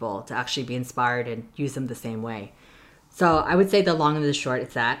other people to actually be inspired and use them the same way. So I would say the long and the short,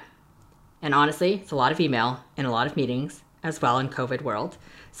 it's that. And honestly, it's a lot of email and a lot of meetings as well in COVID world.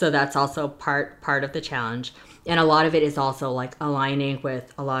 So that's also part of the challenge. And a lot of it is also like aligning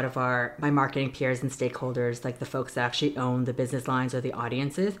with a lot of my marketing peers and stakeholders, like the folks that actually own the business lines or the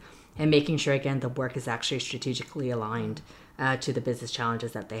audiences, and making sure, again, the work is actually strategically aligned to the business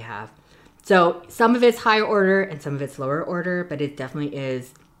challenges that they have. So some of it's higher order and some of it's lower order, but it definitely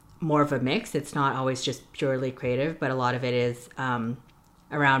is more of a mix. It's not always just purely creative, but a lot of it is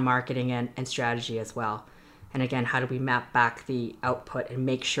around marketing and strategy as well. And again, how do we map back the output and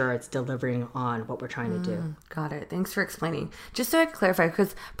make sure it's delivering on what we're trying to do? Got it. Thanks for explaining. Just so I clarify,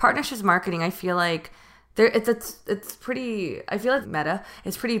 because partnerships marketing, I feel like it's pretty, I feel like Meta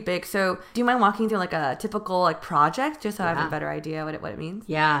is pretty big. So do you mind walking through like a typical like project, just so I have a better idea what it means?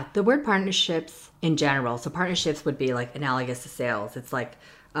 Yeah, the word partnerships in general. So partnerships would be like analogous to sales. It's like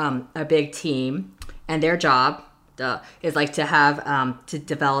a big team, and their job is like to have to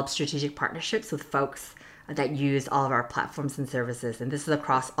develop strategic partnerships with folks that use all of our platforms and services. And this is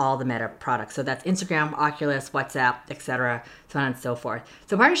across all the Meta products. So that's Instagram, Oculus, WhatsApp, etc., so on and so forth.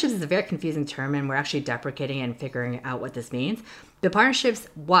 So partnerships is a very confusing term, and we're actually deprecating and figuring out what this means. The partnerships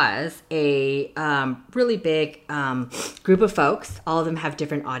was a really big group of folks. All of them have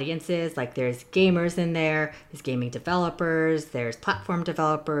different audiences. Like there's gamers in there's gaming developers, there's platform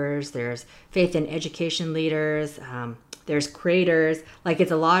developers, there's faith and education leaders, there's creators. Like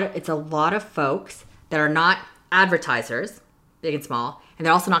it's a lot of folks that are not advertisers, big and small, and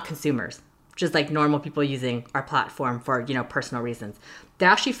they're also not consumers, just like normal people using our platform for, you know, personal reasons. They're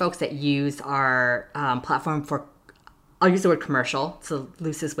actually folks that use our platform for, I'll use the word commercial, it's the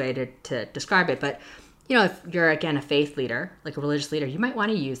loosest way to describe it, but you know, if you're, again, a faith leader, like a religious leader, you might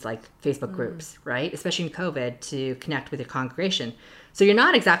want to use like Facebook groups, right? Especially in COVID, to connect with your congregation. So you're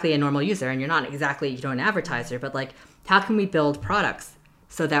not exactly a normal user, and you're not exactly, an advertiser, but like, how can we build products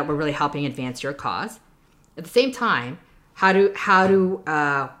so that we're really helping advance your cause? At the same time, how do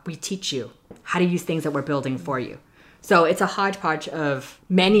we teach you how to use things that we're building for you? So it's a hodgepodge of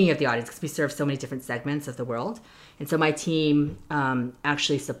many of the audience, because we serve so many different segments of the world. And so my team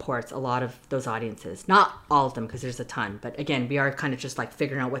actually supports a lot of those audiences. Not all of them, because there's a ton. But again, we are kind of just like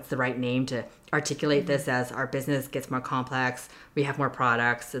figuring out what's the right name to articulate this as our business gets more complex. We have more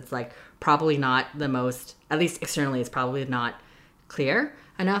products. It's like probably not the most, at least externally, it's probably not clear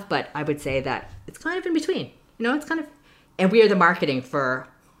enough, but I would say that it's kind of in between. You know, it's kind of, and we are the marketing for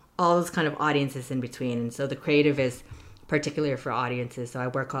all those kind of audiences in between. And so the creative is particularly for audiences. So I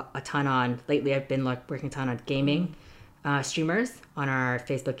work a ton on, lately I've been working a ton on gaming streamers on our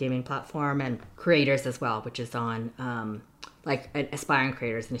Facebook gaming platform, and creators as well, which is on like aspiring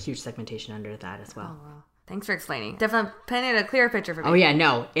creators, and a huge segmentation under that as well. Oh, wow. Thanks for explaining. Definitely painted a clear picture for me. Oh yeah,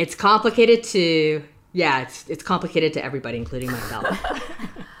 no, it's complicated to it's complicated to everybody, including myself.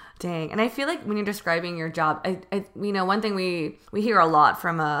 Dang. And I feel like when you're describing your job, I one thing we hear a lot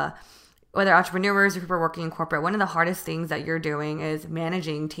from whether entrepreneurs or people working in corporate, one of the hardest things that you're doing is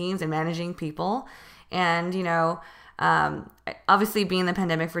managing teams and managing people. And, obviously being in the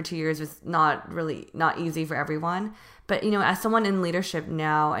pandemic for 2 years was not easy for everyone. But, as someone in leadership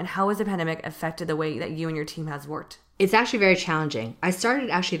now, and how has the pandemic affected the way that you and your team has worked? It's actually very challenging. I started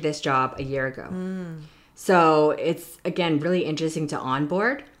actually this job a year ago. So it's, again, really interesting to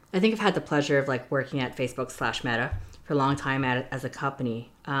onboard. I think I've had the pleasure of working at Facebook/Meta for a long time as a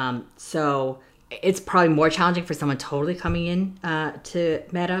company. So it's probably more challenging for someone totally coming in to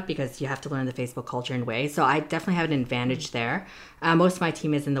Meta because you have to learn the Facebook culture and ways. So I definitely have an advantage there. Most of my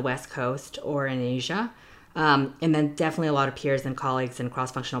team is in the West Coast or in Asia. And then definitely a lot of peers and colleagues and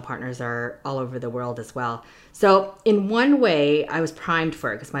cross-functional partners are all over the world as well. So in one way, I was primed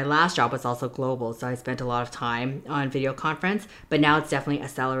for it because my last job was also global. So I spent a lot of time on video conference, but now it's definitely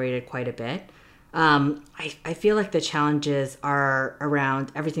accelerated quite a bit. I feel like the challenges are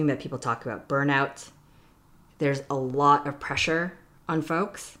around everything that people talk about. Burnout. There's a lot of pressure on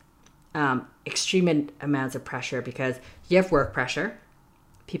folks, extreme amounts of pressure because you have work pressure.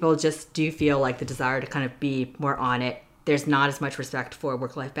 People just do feel like the desire to kind of be more on it. There's not as much respect for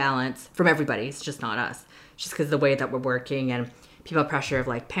work-life balance from everybody. It's just not us. It's just because of the way that we're working, and people have pressure of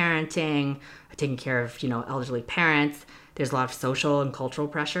parenting, taking care of, elderly parents. There's a lot of social and cultural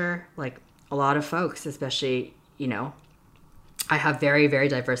pressure. A lot of folks, especially, I have very, very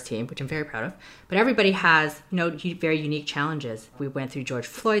diverse team, which I'm very proud of, but everybody has, very unique challenges. We went through George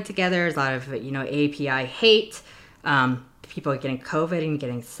Floyd together. There's a lot of, API hate, people are getting COVID and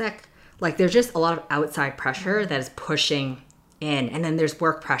getting sick. There's just a lot of outside pressure that is pushing in. And then there's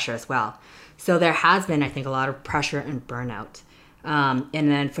work pressure as well. So there has been, I think, a lot of pressure and burnout. And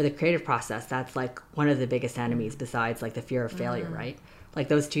then for the creative process, that's one of the biggest enemies besides the fear of failure, right?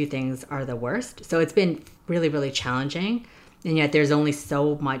 Those two things are the worst. So it's been really, really challenging. And yet there's only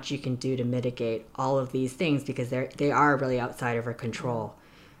so much you can do to mitigate all of these things because they are really outside of our control.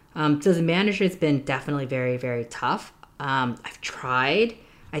 So as a manager, it's been definitely very, very tough. I've tried,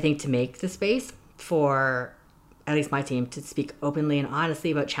 I think, to make the space for at least my team to speak openly and honestly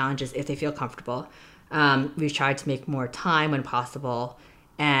about challenges if they feel comfortable. We've tried to make more time when possible.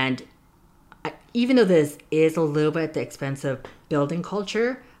 And even though this is a little bit at the expense of building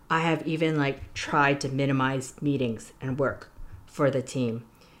culture, I have even tried to minimize meetings and work for the team.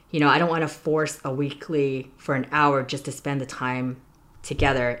 I don't want to force a weekly for an hour just to spend the time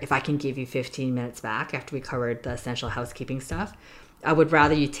together. If I can give you 15 minutes back after we covered the essential housekeeping stuff, I would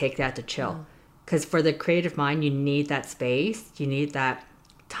rather you take that to chill. Because for the creative mind, you need that space, you need that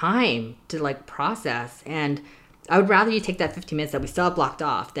time to process. And I would rather you take that 15 minutes that we still have blocked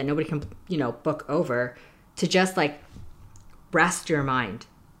off, that nobody can, book over, to just rest your mind.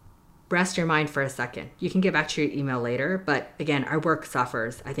 Rest your mind for a second. You can get back to your email later, but again, our work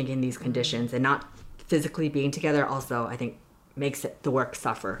suffers, I think, in these conditions, and not physically being together also, I think, makes the work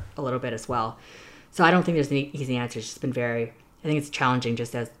suffer a little bit as well. So I don't think there's an easy answer. It's just been I think it's challenging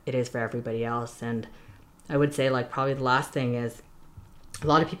just as it is for everybody else. And I would say probably the last thing is a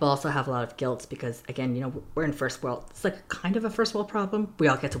lot of people also have a lot of guilt because, again, we're in first world. It's kind of a first world problem. We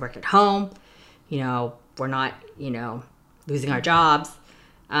all get to work at home. We're not, losing our jobs.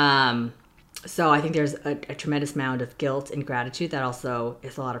 So I think there's a tremendous amount of guilt and gratitude that also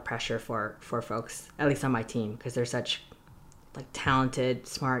is a lot of pressure for folks, at least on my team, because they're such talented,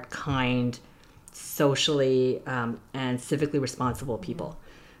 smart, kind, socially and civically responsible people.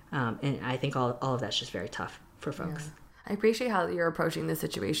 And I think all of that's just very tough for folks. Yeah. I appreciate how you're approaching this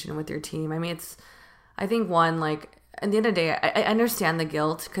situation with your team. I mean, I think at the end of the day, I understand the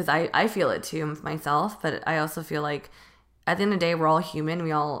guilt because I feel it too myself, but I also feel at the end of the day, we're all human.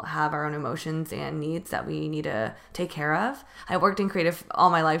 We all have our own emotions and needs that we need to take care of. I worked in creative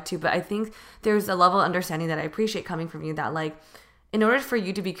all my life too, but I think there's a level of understanding that I appreciate coming from you that in order for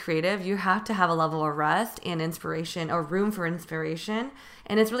you to be creative, you have to have a level of rest and inspiration or room for inspiration.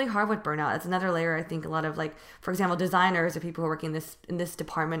 And it's really hard with burnout. It's another layer I think a lot of for example, designers or people who are working in this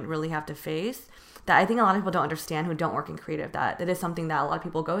department really have to face that I think a lot of people don't understand who don't work in creative, that it is something that a lot of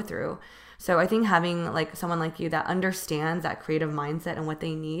people go through. So I think having someone like you that understands that creative mindset and what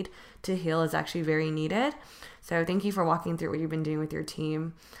they need to heal is actually very needed. So thank you for walking through what you've been doing with your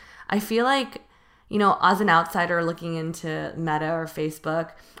team. I feel as an outsider looking into Meta or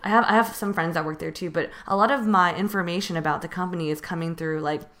Facebook, I have some friends that work there too, but a lot of my information about the company is coming through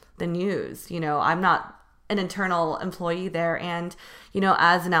the news. I'm not an internal employee there. And,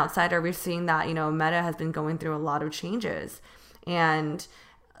 as an outsider, we're seeing that, Meta has been going through a lot of changes and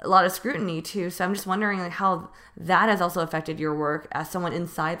a lot of scrutiny too. So I'm just wondering how that has also affected your work as someone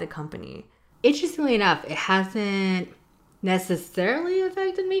inside the company. Interestingly enough, it hasn't necessarily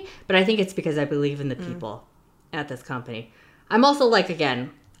affected me, but I think it's because I believe in the people at this company. I'm also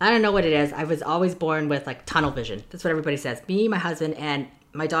again, I don't know what it is. I was always born with tunnel vision. That's what everybody says. Me, my husband, and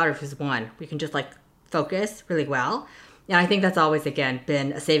my daughter, who's 1, we can just focus really well. And I think that's always, again,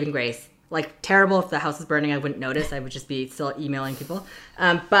 been a saving grace. Terrible if the house is burning, I wouldn't notice. I would just be still emailing people.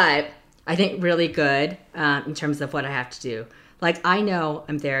 But I think really good in terms of what I have to do. I know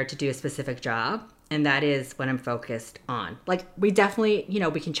I'm there to do a specific job, and that is what I'm focused on. We definitely,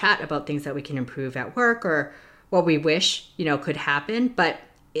 we can chat about things that we can improve at work or what we wish, could happen. But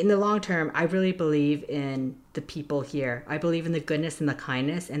in the long term, I really believe in the people here. I believe in the goodness and the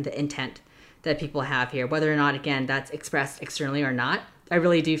kindness and the intent that people have here, whether or not, again, that's expressed externally or not. I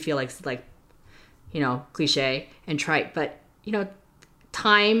really do feel cliche and trite, but,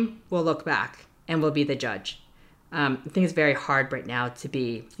 time will look back and will be the judge. I think it's very hard right now to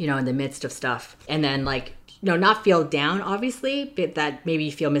be, in the midst of stuff and then not feel down, obviously, but that maybe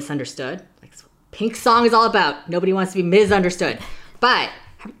you feel misunderstood. Pink's song is all about. Nobody wants to be misunderstood. But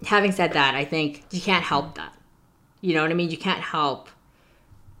having said that, I think you can't help that. You know what I mean? You can't help,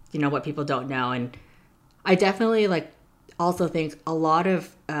 what people don't know. And I definitely also think a lot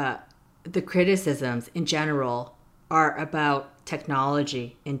of the criticisms in general are about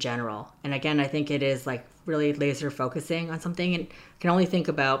technology in general. And again, I think it is really laser focusing on something, and can only think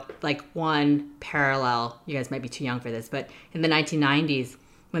about one parallel. You guys might be too young for this, but in the 1990s,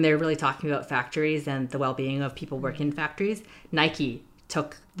 when they were really talking about factories and the well-being of people working in factories, Nike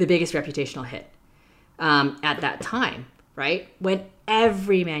took the biggest reputational hit at that time, right? When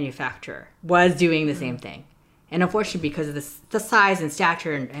every manufacturer was doing the same thing. And unfortunately, because of the size and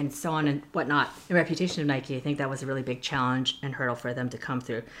stature and so on and whatnot, the reputation of Nike, I think that was a really big challenge and hurdle for them to come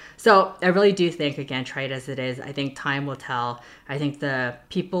through. So I really do think, again, trite as it is, I think time will tell. I think the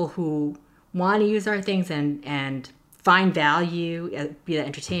people who want to use our things and find value, be that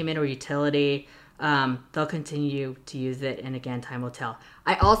entertainment or utility, they'll continue to use it. And again, time will tell.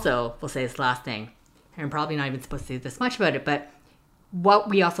 I also will say this last thing, and I'm probably not even supposed to say this much about it, but what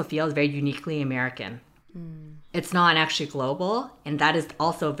we also feel is very uniquely American. It's not actually global, and that is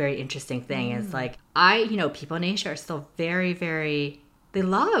also a very interesting thing. It's people in Asia are still very, very, they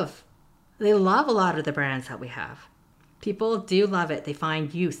love a lot of the brands that we have. People do love it. They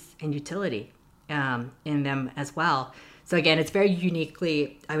find use and utility in them as well. So again, it's very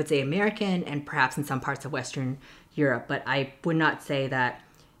uniquely, I would say, American and perhaps in some parts of Western Europe, but I would not say that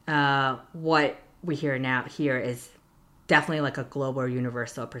what we hear now here is definitely a global or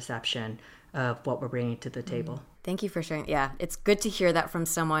universal perception of what we're bringing to the table. Thank you for sharing. Yeah, it's good to hear that from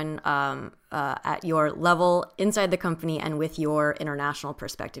someone at your level inside the company and with your international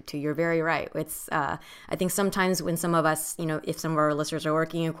perspective too. You're very right. It's I think sometimes when some of us, if some of our listeners are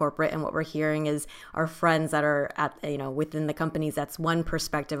working in corporate and what we're hearing is our friends that are at, within the companies, that's one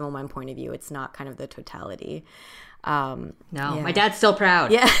perspective and one point of view. It's not kind of the totality. My dad's still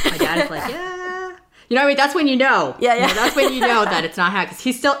proud. Yeah. My dad is yeah. That's when you know. Yeah. That's when you know that it's not hacking. Because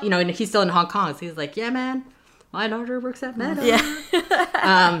he's still, he's still in Hong Kong. So he's yeah, man, my daughter works at Meta.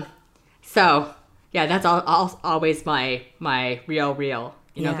 Yeah. So, yeah, that's always my real,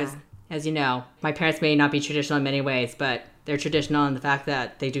 because as you know, my parents may not be traditional in many ways, but they're traditional in the fact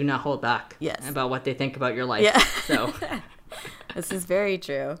that they do not hold back about what they think about your life. Yeah. So... This is very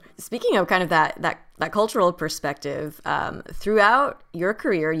true. Speaking of kind of that cultural perspective, throughout your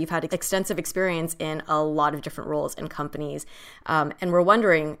career, you've had extensive experience in a lot of different roles in companies. And we're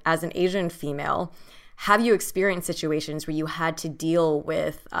wondering, as an Asian female, have you experienced situations where you had to deal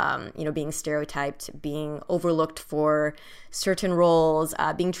with, being stereotyped, being overlooked for certain roles,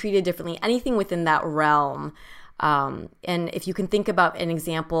 being treated differently, anything within that realm? And if you can think about an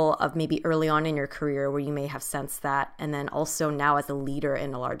example of maybe early on in your career where you may have sensed that, and then also now as a leader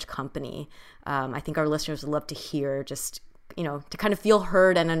in a large company, I think our listeners would love to hear just, to kind of feel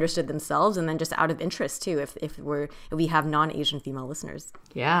heard and understood themselves, and then just out of interest too, if we have non-Asian female listeners.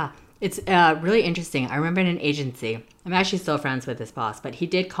 Yeah, it's really interesting. I remember in an agency, I'm actually still friends with this boss, but he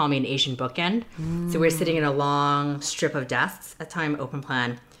did call me an Asian bookend. So we were sitting in a long strip of desks at the time, open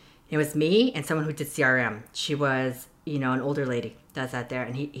plan. It was me and someone who did CRM. She was, an older lady that sat there,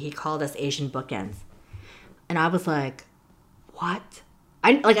 and he called us Asian bookends. And I was like, what?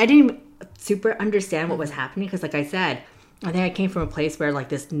 I didn't even super understand what was happening, because like I said, I think I came from a place where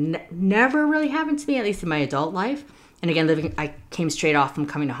this never really happened to me, at least in my adult life. And again, I came straight off from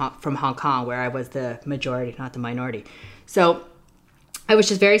coming from Hong Kong, where I was the majority, not the minority. So I was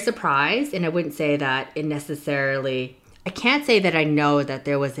just very surprised, and I wouldn't say that it necessarily, I can't say that I know that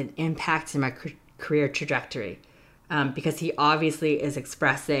there was an impact in my career trajectory, because he obviously is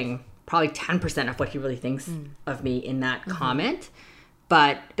expressing probably 10% of what he really thinks of me in that comment.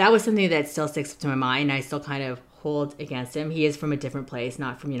 But that was something that still sticks to my mind, and I still kind of hold against him. He is from a different place,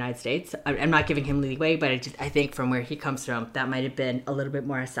 not from the United States. I'm not giving him leeway, but I think from where he comes from, that might have been a little bit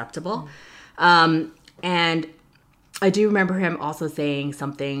more acceptable. And I do remember him also saying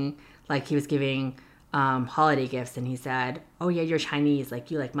something like he was giving holiday gifts, and he said, "Oh yeah, you're Chinese,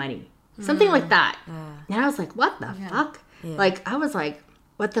 like you like money." Something like that. And I was like, what the fuck? Yeah. Like, I was like,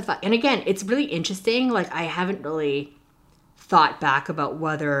 what the fuck? And again, it's really interesting. Like, I haven't really thought back about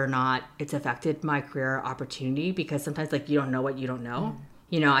whether or not it's affected my career opportunity, because sometimes, like, you don't know what you don't know.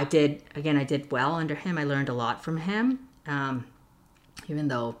 You know, I did well under him. I learned a lot from him, even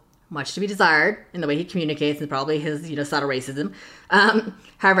though much to be desired in the way he communicates and probably his, subtle racism.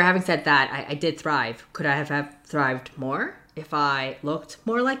 However, having said that, I did thrive. Could I have thrived more if I looked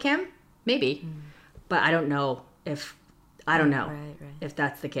more like him? Maybe. But I don't know if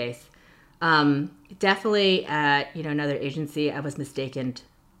that's the case. Definitely at, another agency, I was mistaken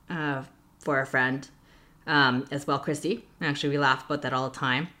for a friend as well, Christy. Actually, we laugh about that all the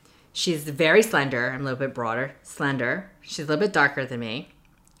time. She's very slender. I'm a little bit broader. Slender. She's a little bit darker than me.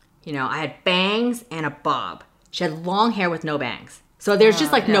 I had bangs and a bob. She had long hair with no bangs. So there's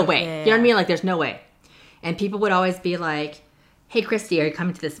just no way. Yeah. You know what I mean? Like, there's no way. And people would always be like, "Hey, Christy, are you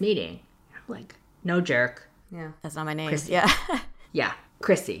coming to this meeting?" I'm like, "No, jerk. Yeah, that's not my name." Christy. Yeah. Yeah,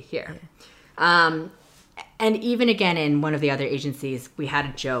 Christy here. Yeah. And even again, in one of the other agencies, we had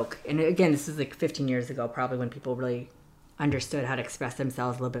a joke. And again, this is like 15 years ago, probably when people really understood how to express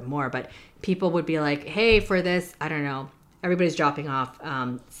themselves a little bit more. But people would be like, "Hey, for this, I don't know, everybody's dropping off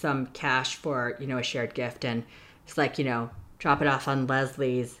some cash for, a shared gift." And it's like, drop it off on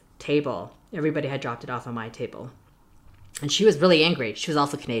Leslie's table. Everybody had dropped it off on my table. And she was really angry. She was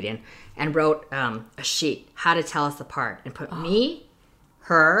also Canadian, and wrote a sheet, how to tell us apart, and put me,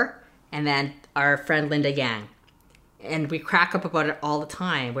 her, and then our friend Linda Yang. And we crack up about it all the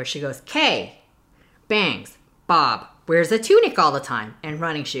time, where she goes, "Kay, bangs, Bob, wears a tunic all the time and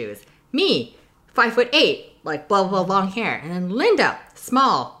running shoes. Me, 5'8", like blah, blah, long hair. And then Linda,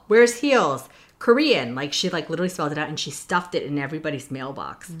 small, wears heels, Korean." Like, she literally spelled it out, and she stuffed it in everybody's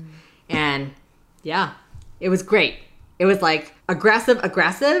mailbox. And yeah, it was great. It was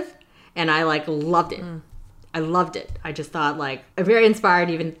aggressive, and I loved it. I loved it. I just thought I'm very inspired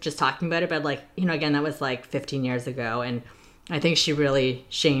even just talking about it. But again, that was 15 years ago, and I think she really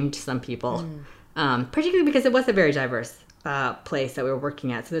shamed some people, particularly because it was a very diverse place that we were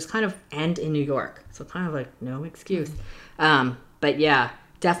working at. So there's and in New York, so no excuse. But yeah,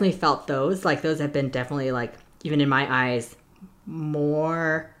 definitely felt those. Those have been definitely even in my eyes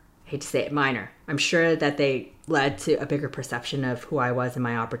more, I hate to say it, minor. I'm sure that they led to a bigger perception of who I was and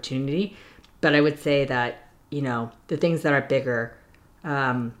my opportunity. But I would say that, the things that are bigger,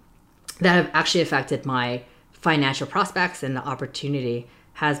 that have actually affected my financial prospects and the opportunity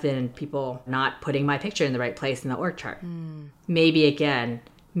has been people not putting my picture in the right place in the org chart. Maybe, again,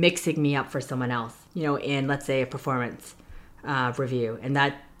 mixing me up for someone else, in, let's say, a performance review. And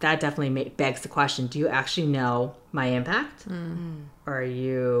that definitely begs the question, do you actually know my impact? Or are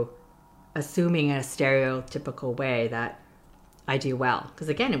you assuming in a stereotypical way that I do well? Because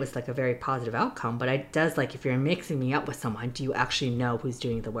again, it was a very positive outcome, but it does, if you're mixing me up with someone, do you actually know who's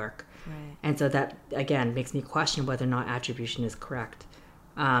doing the work? Right. And so that, again, makes me question whether or not attribution is correct.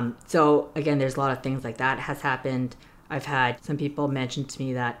 So again, there's a lot of things like that has happened. I've had some people mention to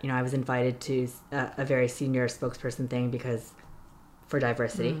me that, I was invited to a very senior spokesperson thing for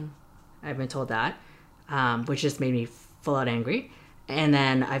diversity. I've been told that, which just made me full out angry. And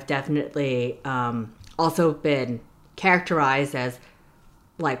then I've definitely also been characterized as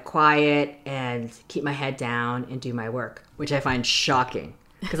quiet and keep my head down and do my work, which I find shocking.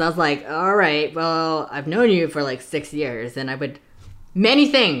 Because I was like, all right, well, I've known you for 6 years, and I would many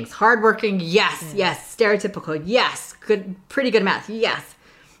things, hardworking, yes, stereotypical, yes, pretty good math, yes.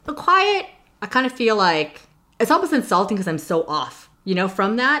 But quiet, I kind of feel like it's almost insulting because I'm so off,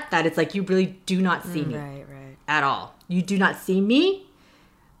 from that it's you really do not see me at all. You do not see me.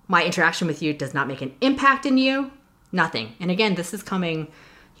 My interaction with you does not make an impact in you. Nothing. And again, this is coming,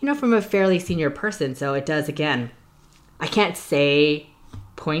 from a fairly senior person. So it does, again, I can't say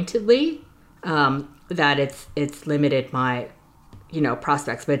pointedly that it's limited my,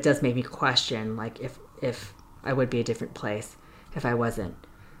 prospects, but it does make me question, if I would be a different place if I wasn't,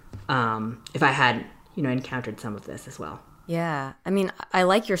 if I had encountered some of this as well. Yeah. I mean, I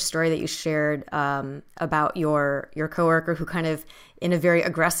like your story that you shared about your coworker who kind of, in a very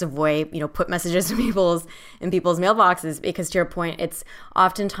aggressive way, put messages in people's mailboxes, because to your point, it's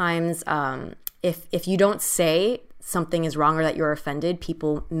oftentimes if you don't say something is wrong or that you're offended,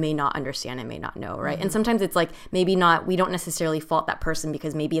 people may not understand and may not know, right? And sometimes it's like, maybe not, we don't necessarily fault that person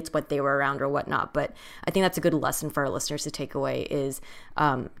because maybe it's what they were around or whatnot, but I think that's a good lesson for our listeners to take away, is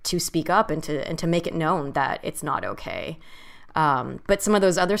to speak up and to make it known that it's not okay. But some of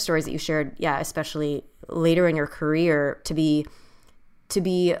those other stories that you shared, especially later in your career, to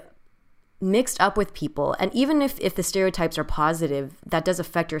be mixed up with people, and even if the stereotypes are positive, that does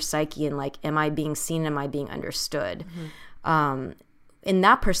affect your psyche, and like, am I being seen, am I being understood? In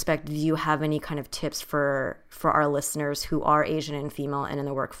that perspective, do you have any kind of tips for our listeners who are Asian and female and in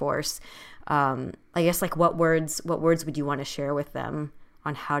the workforce? I guess, like, what words would you want to share with them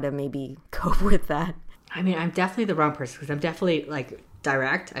on how to maybe cope with that? I mean, I'm definitely the wrong person, because I'm definitely like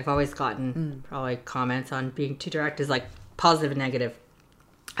direct. I've always gotten probably comments on being too direct, is like positive and negative.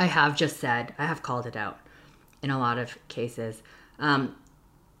 I have called it out in a lot of cases. And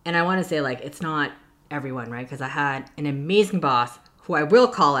I want to say, like, it's not everyone, right? Because I had an amazing boss who I will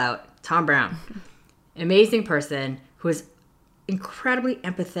call out, Tom Brown. Amazing person who is incredibly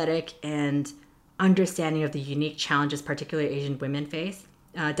empathetic and understanding of the unique challenges particularly Asian women face.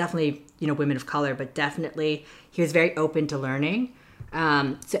 Definitely, women of color, but definitely he was very open to learning.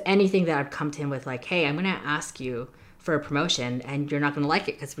 So anything that I'd come to him with, like, hey, I'm going to ask you for a promotion and you're not going to like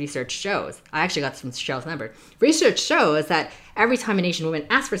it because research shows. I actually got some Cheryl's number. Research shows that every time an Asian woman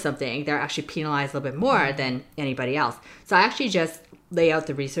asks for something, they're actually penalized a little bit more than anybody else. So I actually just lay out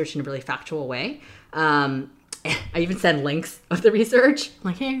the research in a really factual way. I even send links of the research.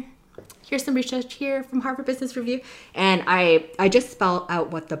 I'm like, hey, here's some research here from Harvard Business Review. And I just spell out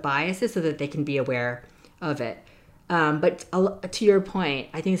what the bias is so that they can be aware of it. But to your point,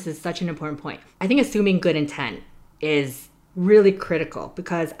 I think this is such an important point. I think assuming good intent is really critical,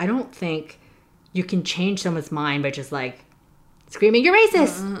 because I don't think you can change someone's mind by just like screaming, you're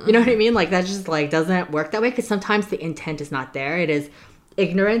racist. You know what I mean? Like, that just like doesn't work that way, because sometimes the intent is not there. It is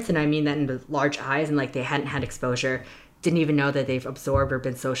ignorance. And I mean that in the large eyes, and like they hadn't had exposure, didn't even know that they've absorbed or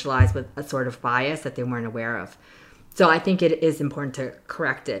been socialized with a sort of bias that they weren't aware of. So I think it is important to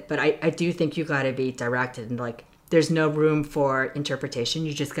correct it. But I do think you got to be directed, and like, there's no room for interpretation.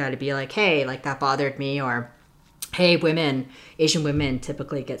 You just got to be like, hey, like that bothered me, or hey, Asian women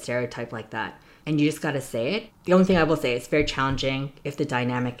typically get stereotyped like that. And you just got to say it. The only thing I will say, it's very challenging if the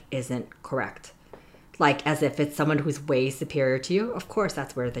dynamic isn't correct. Like, as if it's someone who's way superior to you, of course,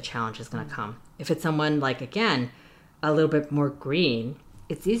 that's where the challenge is going to come. If it's someone, like, again, a little bit more green,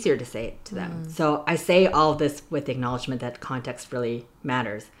 it's easier to say it to them. So I say all of this with the acknowledgement that context really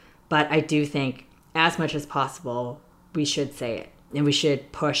matters. But I do think, as much as possible, we should say it. And we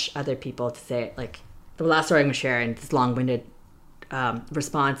should push other people to say it. Like, the last story I'm going to share, and this long-winded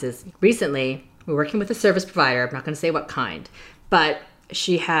response, is recently we're working with a service provider. I'm not going to say what kind, but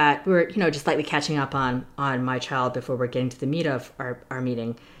we were just slightly catching up on my child before we're getting to the meat of our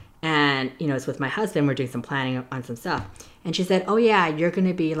meeting. And, it's with my husband, we're doing some planning on some stuff. And she said, oh yeah, you're going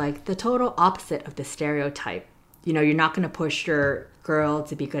to be like the total opposite of the stereotype. You're not going to push your girl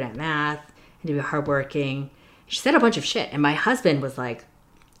to be good at math and to be hardworking. She said a bunch of shit. And my husband was like,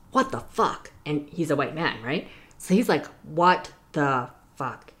 what the fuck? And he's a white man, right? So he's like, what the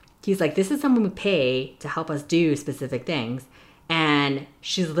fuck? He's like, this is someone we pay to help us do specific things. And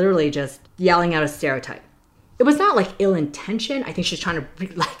she's literally just yelling out a stereotype. It was not like ill intention. I think she's trying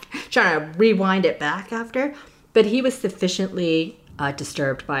to rewind it back after. But he was sufficiently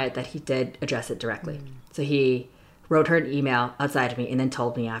disturbed by it that he did address it directly. So he wrote her an email outside of me and then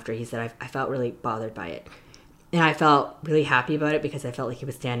told me after. He said, I felt really bothered by it. And I felt really happy about it, because I felt like he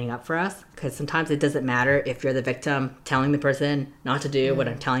was standing up for us. Because sometimes it doesn't matter if you're the victim telling the person not to do what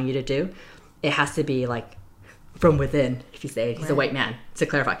I'm telling you to do. It has to be like from within. If you say he's a white man, to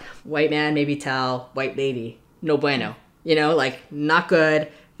clarify, white man maybe tell white lady, no bueno, like, not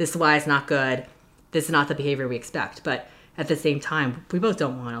good. This is why it's not good. This is not the behavior we expect. But at the same time, we both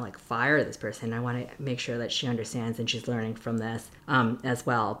don't want to like fire this person. I want to make sure that she understands and she's learning from this as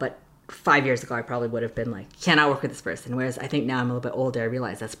well. But 5 years ago, I probably would have been like, cannot work with this person. Whereas I think now I'm a little bit older, I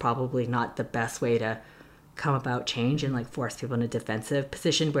realize that's probably not the best way to come about change and like force people in a defensive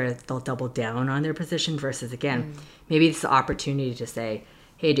position where they'll double down on their position versus, again, maybe it's the opportunity to say,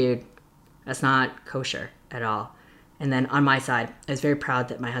 hey, dude, that's not kosher at all. And then on my side, I was very proud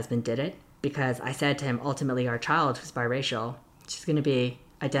that my husband did it, because I said to him, ultimately, our child who's biracial, she's going to be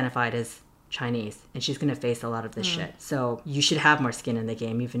identified as Chinese, and she's going to face a lot of this shit. So you should have more skin in the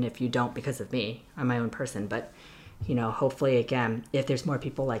game, even if you don't because of me. I'm my own person. But, you know, hopefully, again, if there's more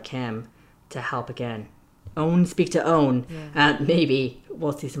people like him to help, again, speak to own, maybe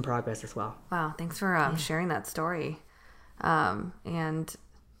we'll see some progress as well. Wow. Thanks for sharing that story. And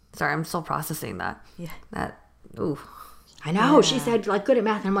sorry, I'm still processing that. Yeah. I know. Yeah. She said, like, good at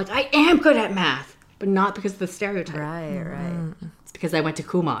math. And I'm like, I am good at math, but not because of the stereotype. Right. It's because I went to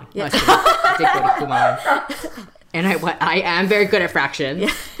Kumon. Yeah. No, I did go to Kumon. And I am very good at fractions.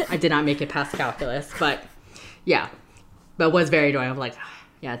 Yeah. I did not make it past calculus, but yeah. But it was very annoying. I'm like,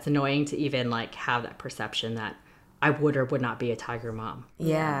 yeah, it's annoying to even like have that perception that I would or would not be a tiger mom.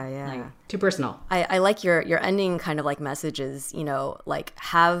 Yeah. Like, too personal. I like your ending kind of like messages, you know, like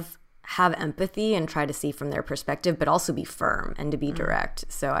have empathy and try to see from their perspective, but also be firm and to be direct.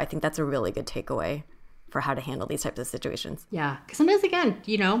 So I think that's a really good takeaway for how to handle these types of situations. Yeah. Because sometimes, again,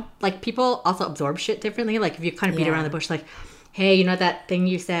 you know, like people also absorb shit differently. Like if you kind of beat around the bush, like, hey, you know, that thing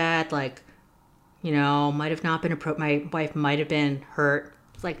you said, like, you know, might have not been my wife might have been hurt.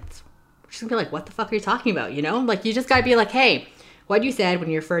 It's like, we're just gonna be like, what the fuck are you talking about? You know, like you just gotta be like, hey, what you said when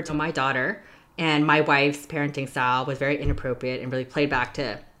you referred to my daughter and my wife's parenting style was very inappropriate and really played back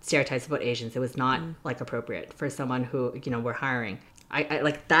to stereotypes about Asians. It was not like appropriate for someone who, you know, we're hiring. I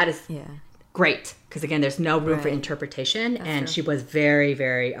like that is great because again, there's no room for interpretation. That's and true. She was very,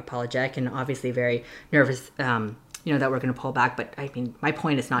 very apologetic and obviously very nervous. You know, that we're going to pull back. But I mean, my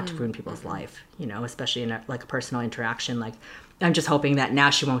point is not to ruin people's life, you know, especially in a personal interaction. Like, I'm just hoping that now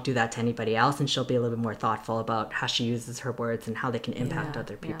she won't do that to anybody else and she'll be a little bit more thoughtful about how she uses her words and how they can impact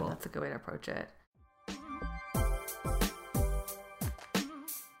other people. Yeah, that's a good way to approach it.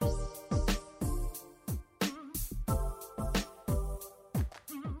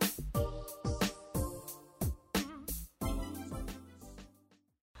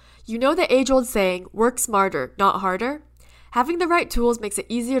 You know the age-old saying, work smarter, not harder? Having the right tools makes it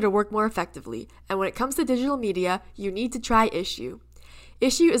easier to work more effectively, and when it comes to digital media, you need to try Issuu.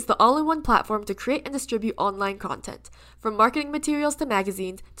 Issuu is the all-in-one platform to create and distribute online content, from marketing materials to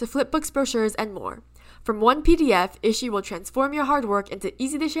magazines to flipbooks, brochures, and more. From one PDF, Issuu will transform your hard work into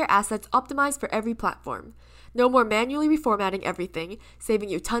easy-to-share assets optimized for every platform. No more manually reformatting everything, saving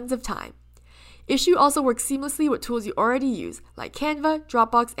you tons of time. Issuu also works seamlessly with tools you already use, like Canva,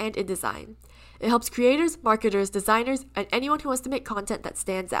 Dropbox, and InDesign. It helps creators, marketers, designers, and anyone who wants to make content that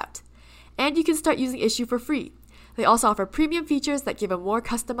stands out. And you can start using Issuu for free. They also offer premium features that give a more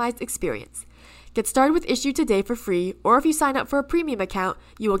customized experience. Get started with Issuu today for free, or if you sign up for a premium account,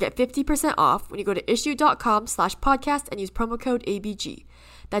 you will get 50% off when you go to issuu.com/podcast and use promo code ABG.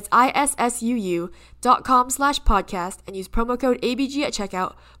 That's ISSUU.com/podcast and use promo code ABG at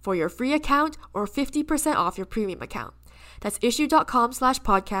checkout for your free account or 50% off your premium account. That's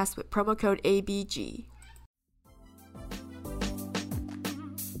issuu.com/podcast with promo code ABG.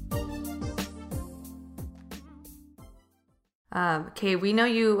 Kay, we know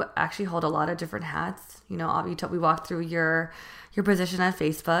you actually hold a lot of different hats. You know, we walked through your position at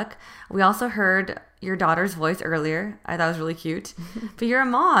Facebook. We also heard your daughter's voice earlier. I thought it was really cute. But you're a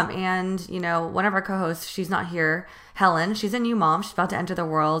mom, and, you know, one of our co-hosts, she's not here, Helen, she's a new mom. She's about to enter the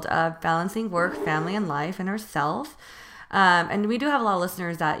world of balancing work, family, and life, and herself. And we do have a lot of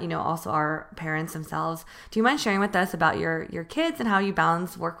listeners that, you know, also are parents themselves. Do you mind sharing with us about your kids and how you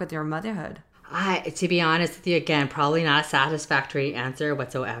balance work with your motherhood? To be honest with you, again, probably not a satisfactory answer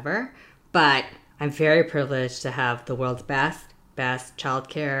whatsoever, but I'm very privileged to have the world's best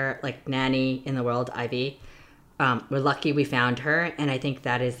childcare, like, nanny in the world, Ivy. We're lucky we found her, and I think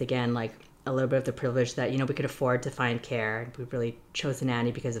that is, again, like, a little bit of the privilege that, you know, we could afford to find care. We really chose a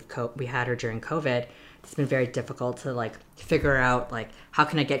nanny because of we had her during COVID. It's been very difficult to, like, figure out, like, how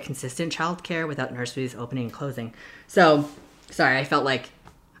can I get consistent childcare without nurseries opening and closing. So, sorry, I felt like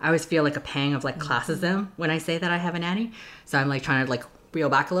I always feel like a pang of, like, classism when I say that I have a nanny. So I'm, like, trying to, like, reel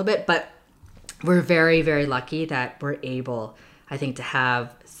back a little bit. But we're very, very lucky that we're able, I think, to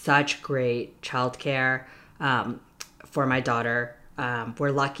have such great childcare for my daughter.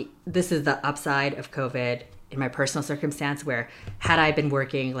 We're lucky. This is the upside of COVID in my personal circumstance, where had I been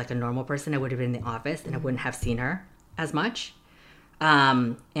working like a normal person, I would have been in the office and I wouldn't have seen her as much.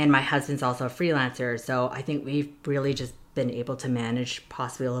 And my husband's also a freelancer. So I think we've really just been able to manage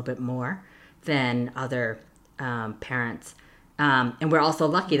possibly a little bit more than other parents. And we're also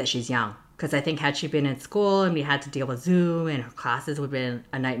lucky that she's young, because I think had she been in school and we had to deal with Zoom and her classes would have been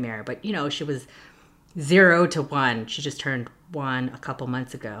a nightmare. But, you know, she was 0 to 1. She just turned 1 a couple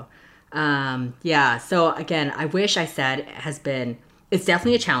months ago. So again, I wish I said it's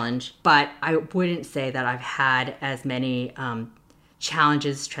definitely a challenge, but I wouldn't say that I've had as many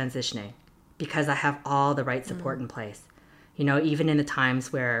challenges transitioning. because I have all the right support in place. You know, even in the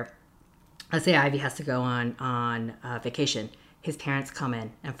times where, let's say Ivy has to go on vacation, his parents come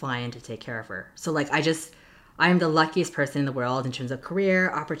in and fly in to take care of her. So like, I am the luckiest person in the world in terms of career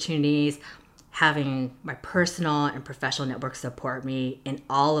opportunities, having my personal and professional network support me in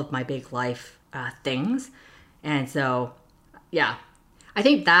all of my big life things. And so, yeah, I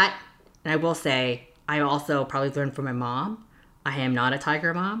think that, and I will say, I also probably learned from my mom. I am not a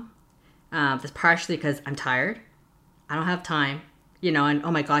tiger mom. That's partially because I'm tired. I don't have time, you know, and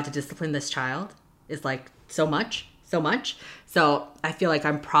oh my God, to discipline this child is like so much. So I feel like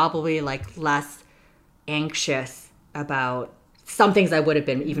I'm probably like less anxious about some things I would have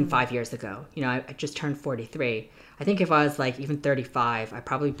been even 5 years ago. You know, I just turned 43. I think if I was like even 35, I'd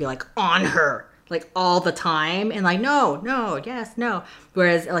probably be like on her like all the time and like, no, yes, no.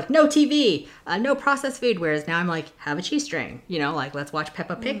 Whereas like no TV, no processed food. Whereas now I'm like, have a cheese string, you know, like let's watch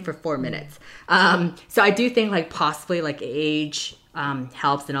Peppa Pig for 4 minutes. So I do think like possibly like age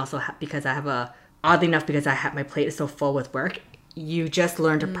helps. And also because I have oddly enough, because my plate is so full with work, you just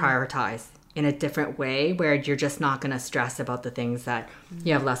learn to prioritize in a different way where you're just not going to stress about the things that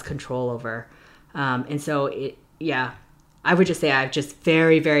you have less control over. And so I would just say I'm just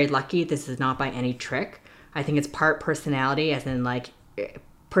very, very lucky. This is not by any trick. I think it's part personality, as in like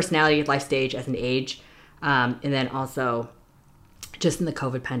personality, life stage, as an age. And then also just in the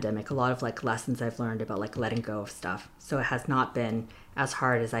COVID pandemic, a lot of like lessons I've learned about like letting go of stuff. So it has not been as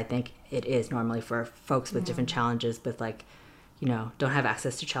hard as I think it is normally for folks with different challenges with like, you know, don't have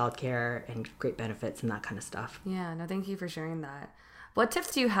access to childcare and great benefits and that kind of stuff. Yeah, no, thank you for sharing that. What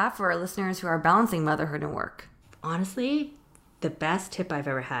tips do you have for our listeners who are balancing motherhood and work? Honestly, the best tip I've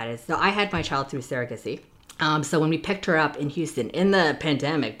ever had is, so I had my child through surrogacy. So when we picked her up in Houston, in the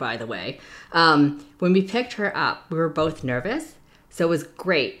pandemic, by the way, when we picked her up, we were both nervous. So it was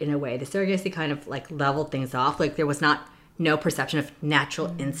great in a way. The surrogacy kind of like leveled things off. Like there was no perception of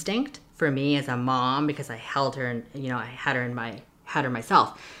natural instinct for me as a mom because I held her and, you know, I had her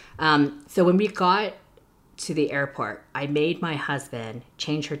myself. So when we got to the airport, I made my husband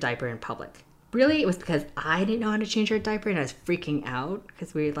change her diaper in public. Really, it was because I didn't know how to change her diaper and I was freaking out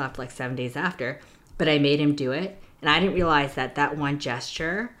because we left like 7 days after, but I made him do it. And I didn't realize that one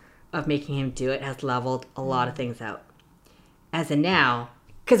gesture of making him do it has leveled a lot of things out. As in now,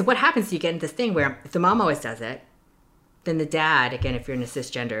 because what happens, you get into this thing where if the mom always does it, then the dad, again, if you're in a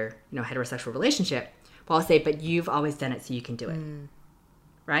cisgender, you know, heterosexual relationship, will say, but you've always done it so you can do it.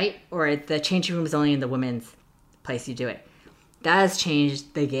 Right? Or the changing room is only in the women's place, you do it. That has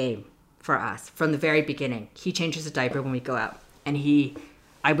changed the game for us from the very beginning. He changes a diaper when we go out, and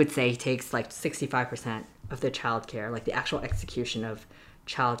I would say he takes like 65% of the childcare, like the actual execution of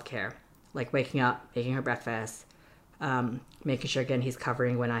childcare, like waking up, making her breakfast, making sure, again, he's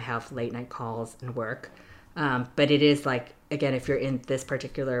covering when I have late night calls and work. But it is like, again, if you're in this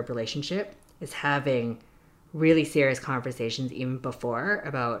particular relationship, is having really serious conversations even before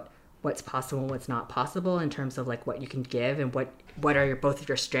about what's possible and what's not possible in terms of like what you can give and what are both of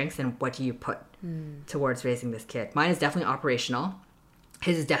your strengths and what do you put towards raising this kid. Mine is definitely operational.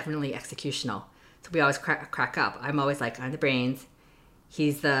 His is definitely executional. So we always crack up. I'm always like, I'm the brains.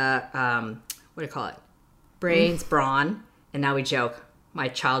 He's the, what do you call it? Brains, brawn. And now we joke, my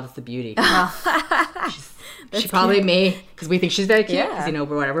child is the beauty. She probably may, because we think she's very cute, because, you know,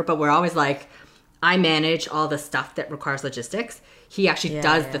 whatever. But we're always like, I manage all the stuff that requires logistics. He actually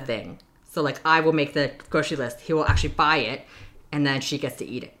does the thing. So like I will make the grocery list. He will actually buy it and then she gets to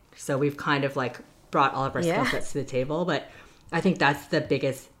eat it. So we've kind of like brought all of our skill sets to the table. But I think that's the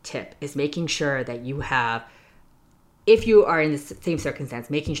biggest tip, is making sure that you have, if you are in the same circumstance,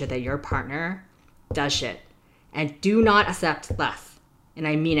 making sure that your partner does shit. And do not accept less. And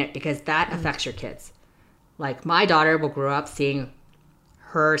I mean it, because that affects your kids. Like my daughter will grow up seeing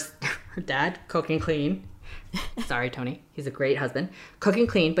her dad cooking clean. Sorry, Tony. He's a great husband. Cooking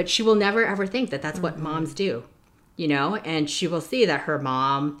clean, but she will never ever think that that's what moms do, you know? And she will see that her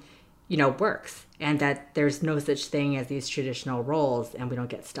mom, you know, works and that there's no such thing as these traditional roles and we don't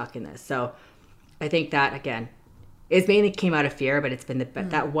get stuck in this. So I think that, again, it mainly came out of fear, but it's been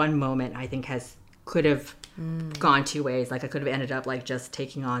that one moment I think could have gone two ways. Like I could have ended up like just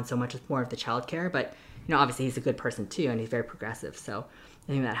taking on so much more of the childcare, but you know, obviously he's a good person too, and he's very progressive. So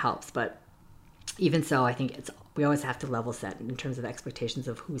I think that helps. But even so, I think we always have to level set in terms of expectations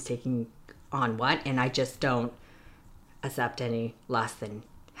of who's taking on what. And I just don't accept any less than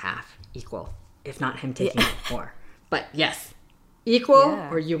half equal, if not him taking more. But yes, equal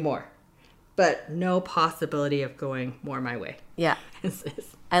or you more. But no possibility of going more my way. Yeah.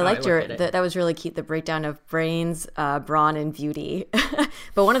 I liked that was really cute, the breakdown of brains, brawn, and beauty.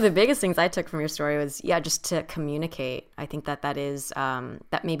 But one of the biggest things I took from your story was, just to communicate. I think that is,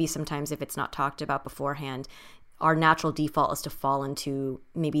 that maybe sometimes if it's not talked about beforehand, our natural default is to fall into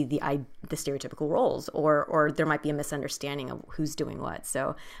maybe the stereotypical roles, or there might be a misunderstanding of who's doing what.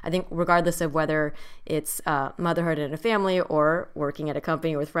 So I think regardless of whether it's motherhood in a family or working at a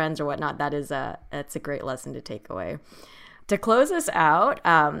company with friends or whatnot, that's a great lesson to take away. To close us out,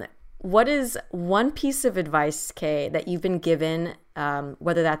 what is one piece of advice, Kay, that you've been given,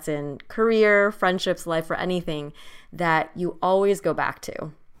 whether that's in career, friendships, life, or anything, that you always go back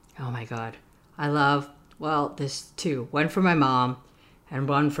to? Oh my God. There's two. One from my mom and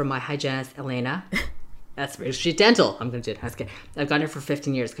one from my hygienist, Elena. She's dental. I'm going to do it. I've gotten her for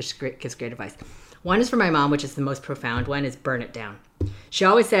 15 years because she gives great advice. One is from my mom, which is the most profound. One is burn it down. She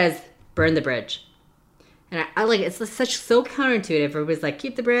always says, burn the bridge. And I like it. It's so counterintuitive. Everybody's like,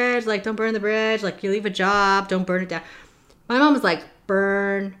 keep the bridge, like don't burn the bridge, like you leave a job, don't burn it down. My mom was like,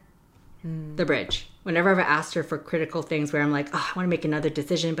 burn the bridge. Whenever I've asked her for critical things where I'm like, I want to make another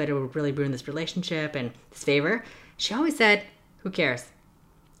decision, but it would really ruin this relationship and this favor, she always said, who cares?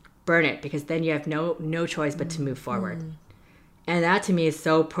 Burn it, because then you have no choice but to move forward. And that to me is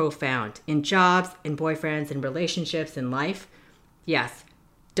so profound. In jobs, in boyfriends, in relationships, in life, yes.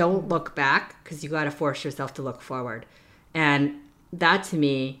 Don't look back, because you got to force yourself to look forward. And that to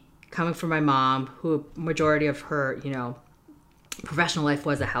me, coming from my mom, who majority of her, professional life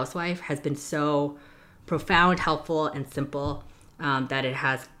was a housewife, has been so profound, helpful, and simple that it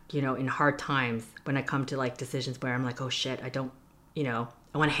has, in hard times when I come to like decisions where I'm like, oh shit, I don't,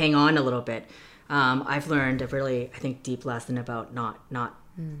 I want to hang on a little bit. I've learned a really, I think, deep lesson about not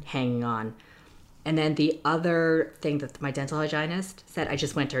hanging on. And then the other thing that my dental hygienist said, I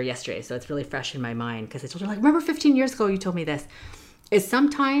just went to her yesterday, so it's really fresh in my mind, because I told her, like, remember 15 years ago you told me this, is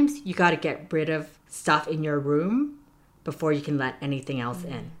sometimes you got to get rid of stuff in your room before you can let anything else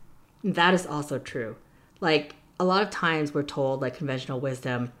in. And that is also true. Like, a lot of times we're told, like, conventional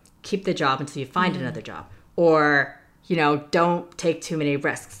wisdom, keep the job until you find another job, or, don't take too many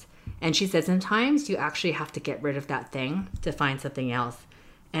risks. And she said sometimes you actually have to get rid of that thing to find something else.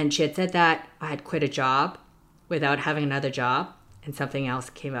 And she had said that I had quit a job without having another job, and something else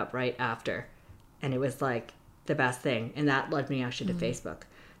came up right after. And it was like the best thing. And that led me actually to Facebook.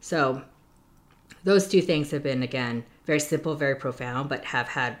 So those two things have been, again, very simple, very profound, but have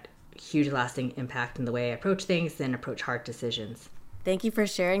had huge lasting impact in the way I approach things and approach hard decisions. Thank you for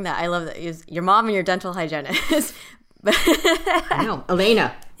sharing that. I love that. Your mom and your dental hygienist. I know.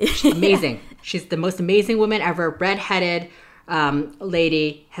 Elena, she's amazing. She's the most amazing woman ever, redheaded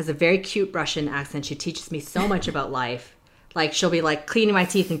lady, has a very cute Russian accent. She teaches me so much about life. Like, she'll be like cleaning my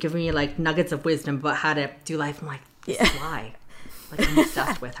teeth and giving me like nuggets of wisdom about how to do life. I'm like, this is why. Like, I'm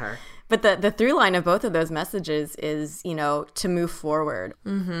obsessed with her. But the through line of both of those messages is, to move forward.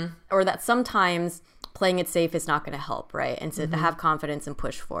 Or that sometimes playing it safe is not going to help, right? And to have confidence and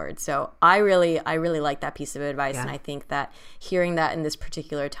push forward. So I really like that piece of advice. Yeah. And I think that hearing that in this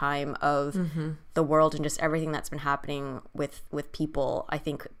particular time of the world and just everything that's been happening with people, I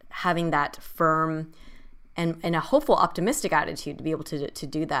think having that firm and a hopeful, optimistic attitude to be able to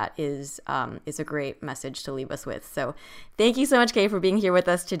do that is a great message to leave us with. So thank you so much, Kay, for being here with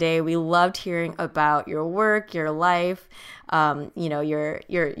us today. We loved hearing about your work, your life,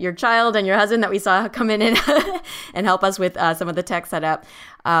 your child and your husband that we saw come in and help us with some of the tech setup.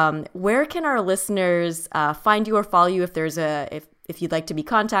 Where can our listeners find you or follow you if you'd like to be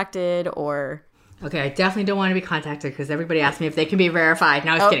contacted or... Okay, I definitely don't want to be contacted because everybody asks me if they can be verified.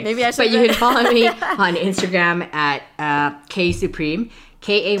 No, I was kidding. Maybe I should. But you can follow me on Instagram at Kay Supreme,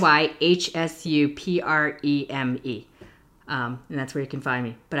 KayHSupreme. And that's where you can find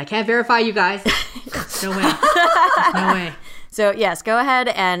me. But I can't verify you guys. No way. No way. So yes, go ahead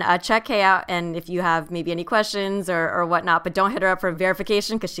and check Kay out. And if you have maybe any questions or whatnot, but don't hit her up for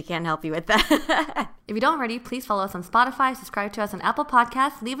verification because she can't help you with that. If you don't already, please follow us on Spotify, subscribe to us on Apple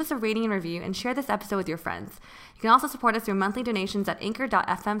Podcasts, leave us a rating and review, and share this episode with your friends. You can also support us through monthly donations at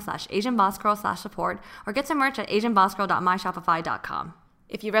anchor.fm/AsianBossGirl/support or get some merch at AsianBossGirl.myshopify.com.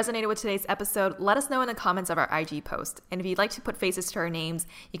 If you resonated with today's episode, let us know in the comments of our IG post. And if you'd like to put faces to our names,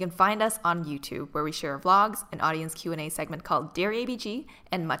 you can find us on YouTube, where we share vlogs, an audience Q&A segment called Dear ABG,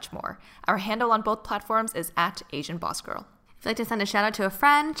 and much more. Our handle on both platforms is @AsianBossGirl. If you'd like to send a shout out to a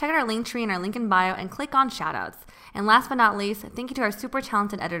friend, check out our link tree in our link in bio and click on shoutouts. And last but not least, thank you to our super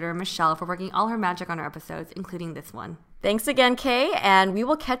talented editor, Michelle, for working all her magic on our episodes, including this one. Thanks again, Kay, and we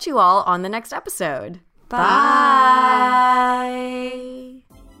will catch you all on the next episode. Bye.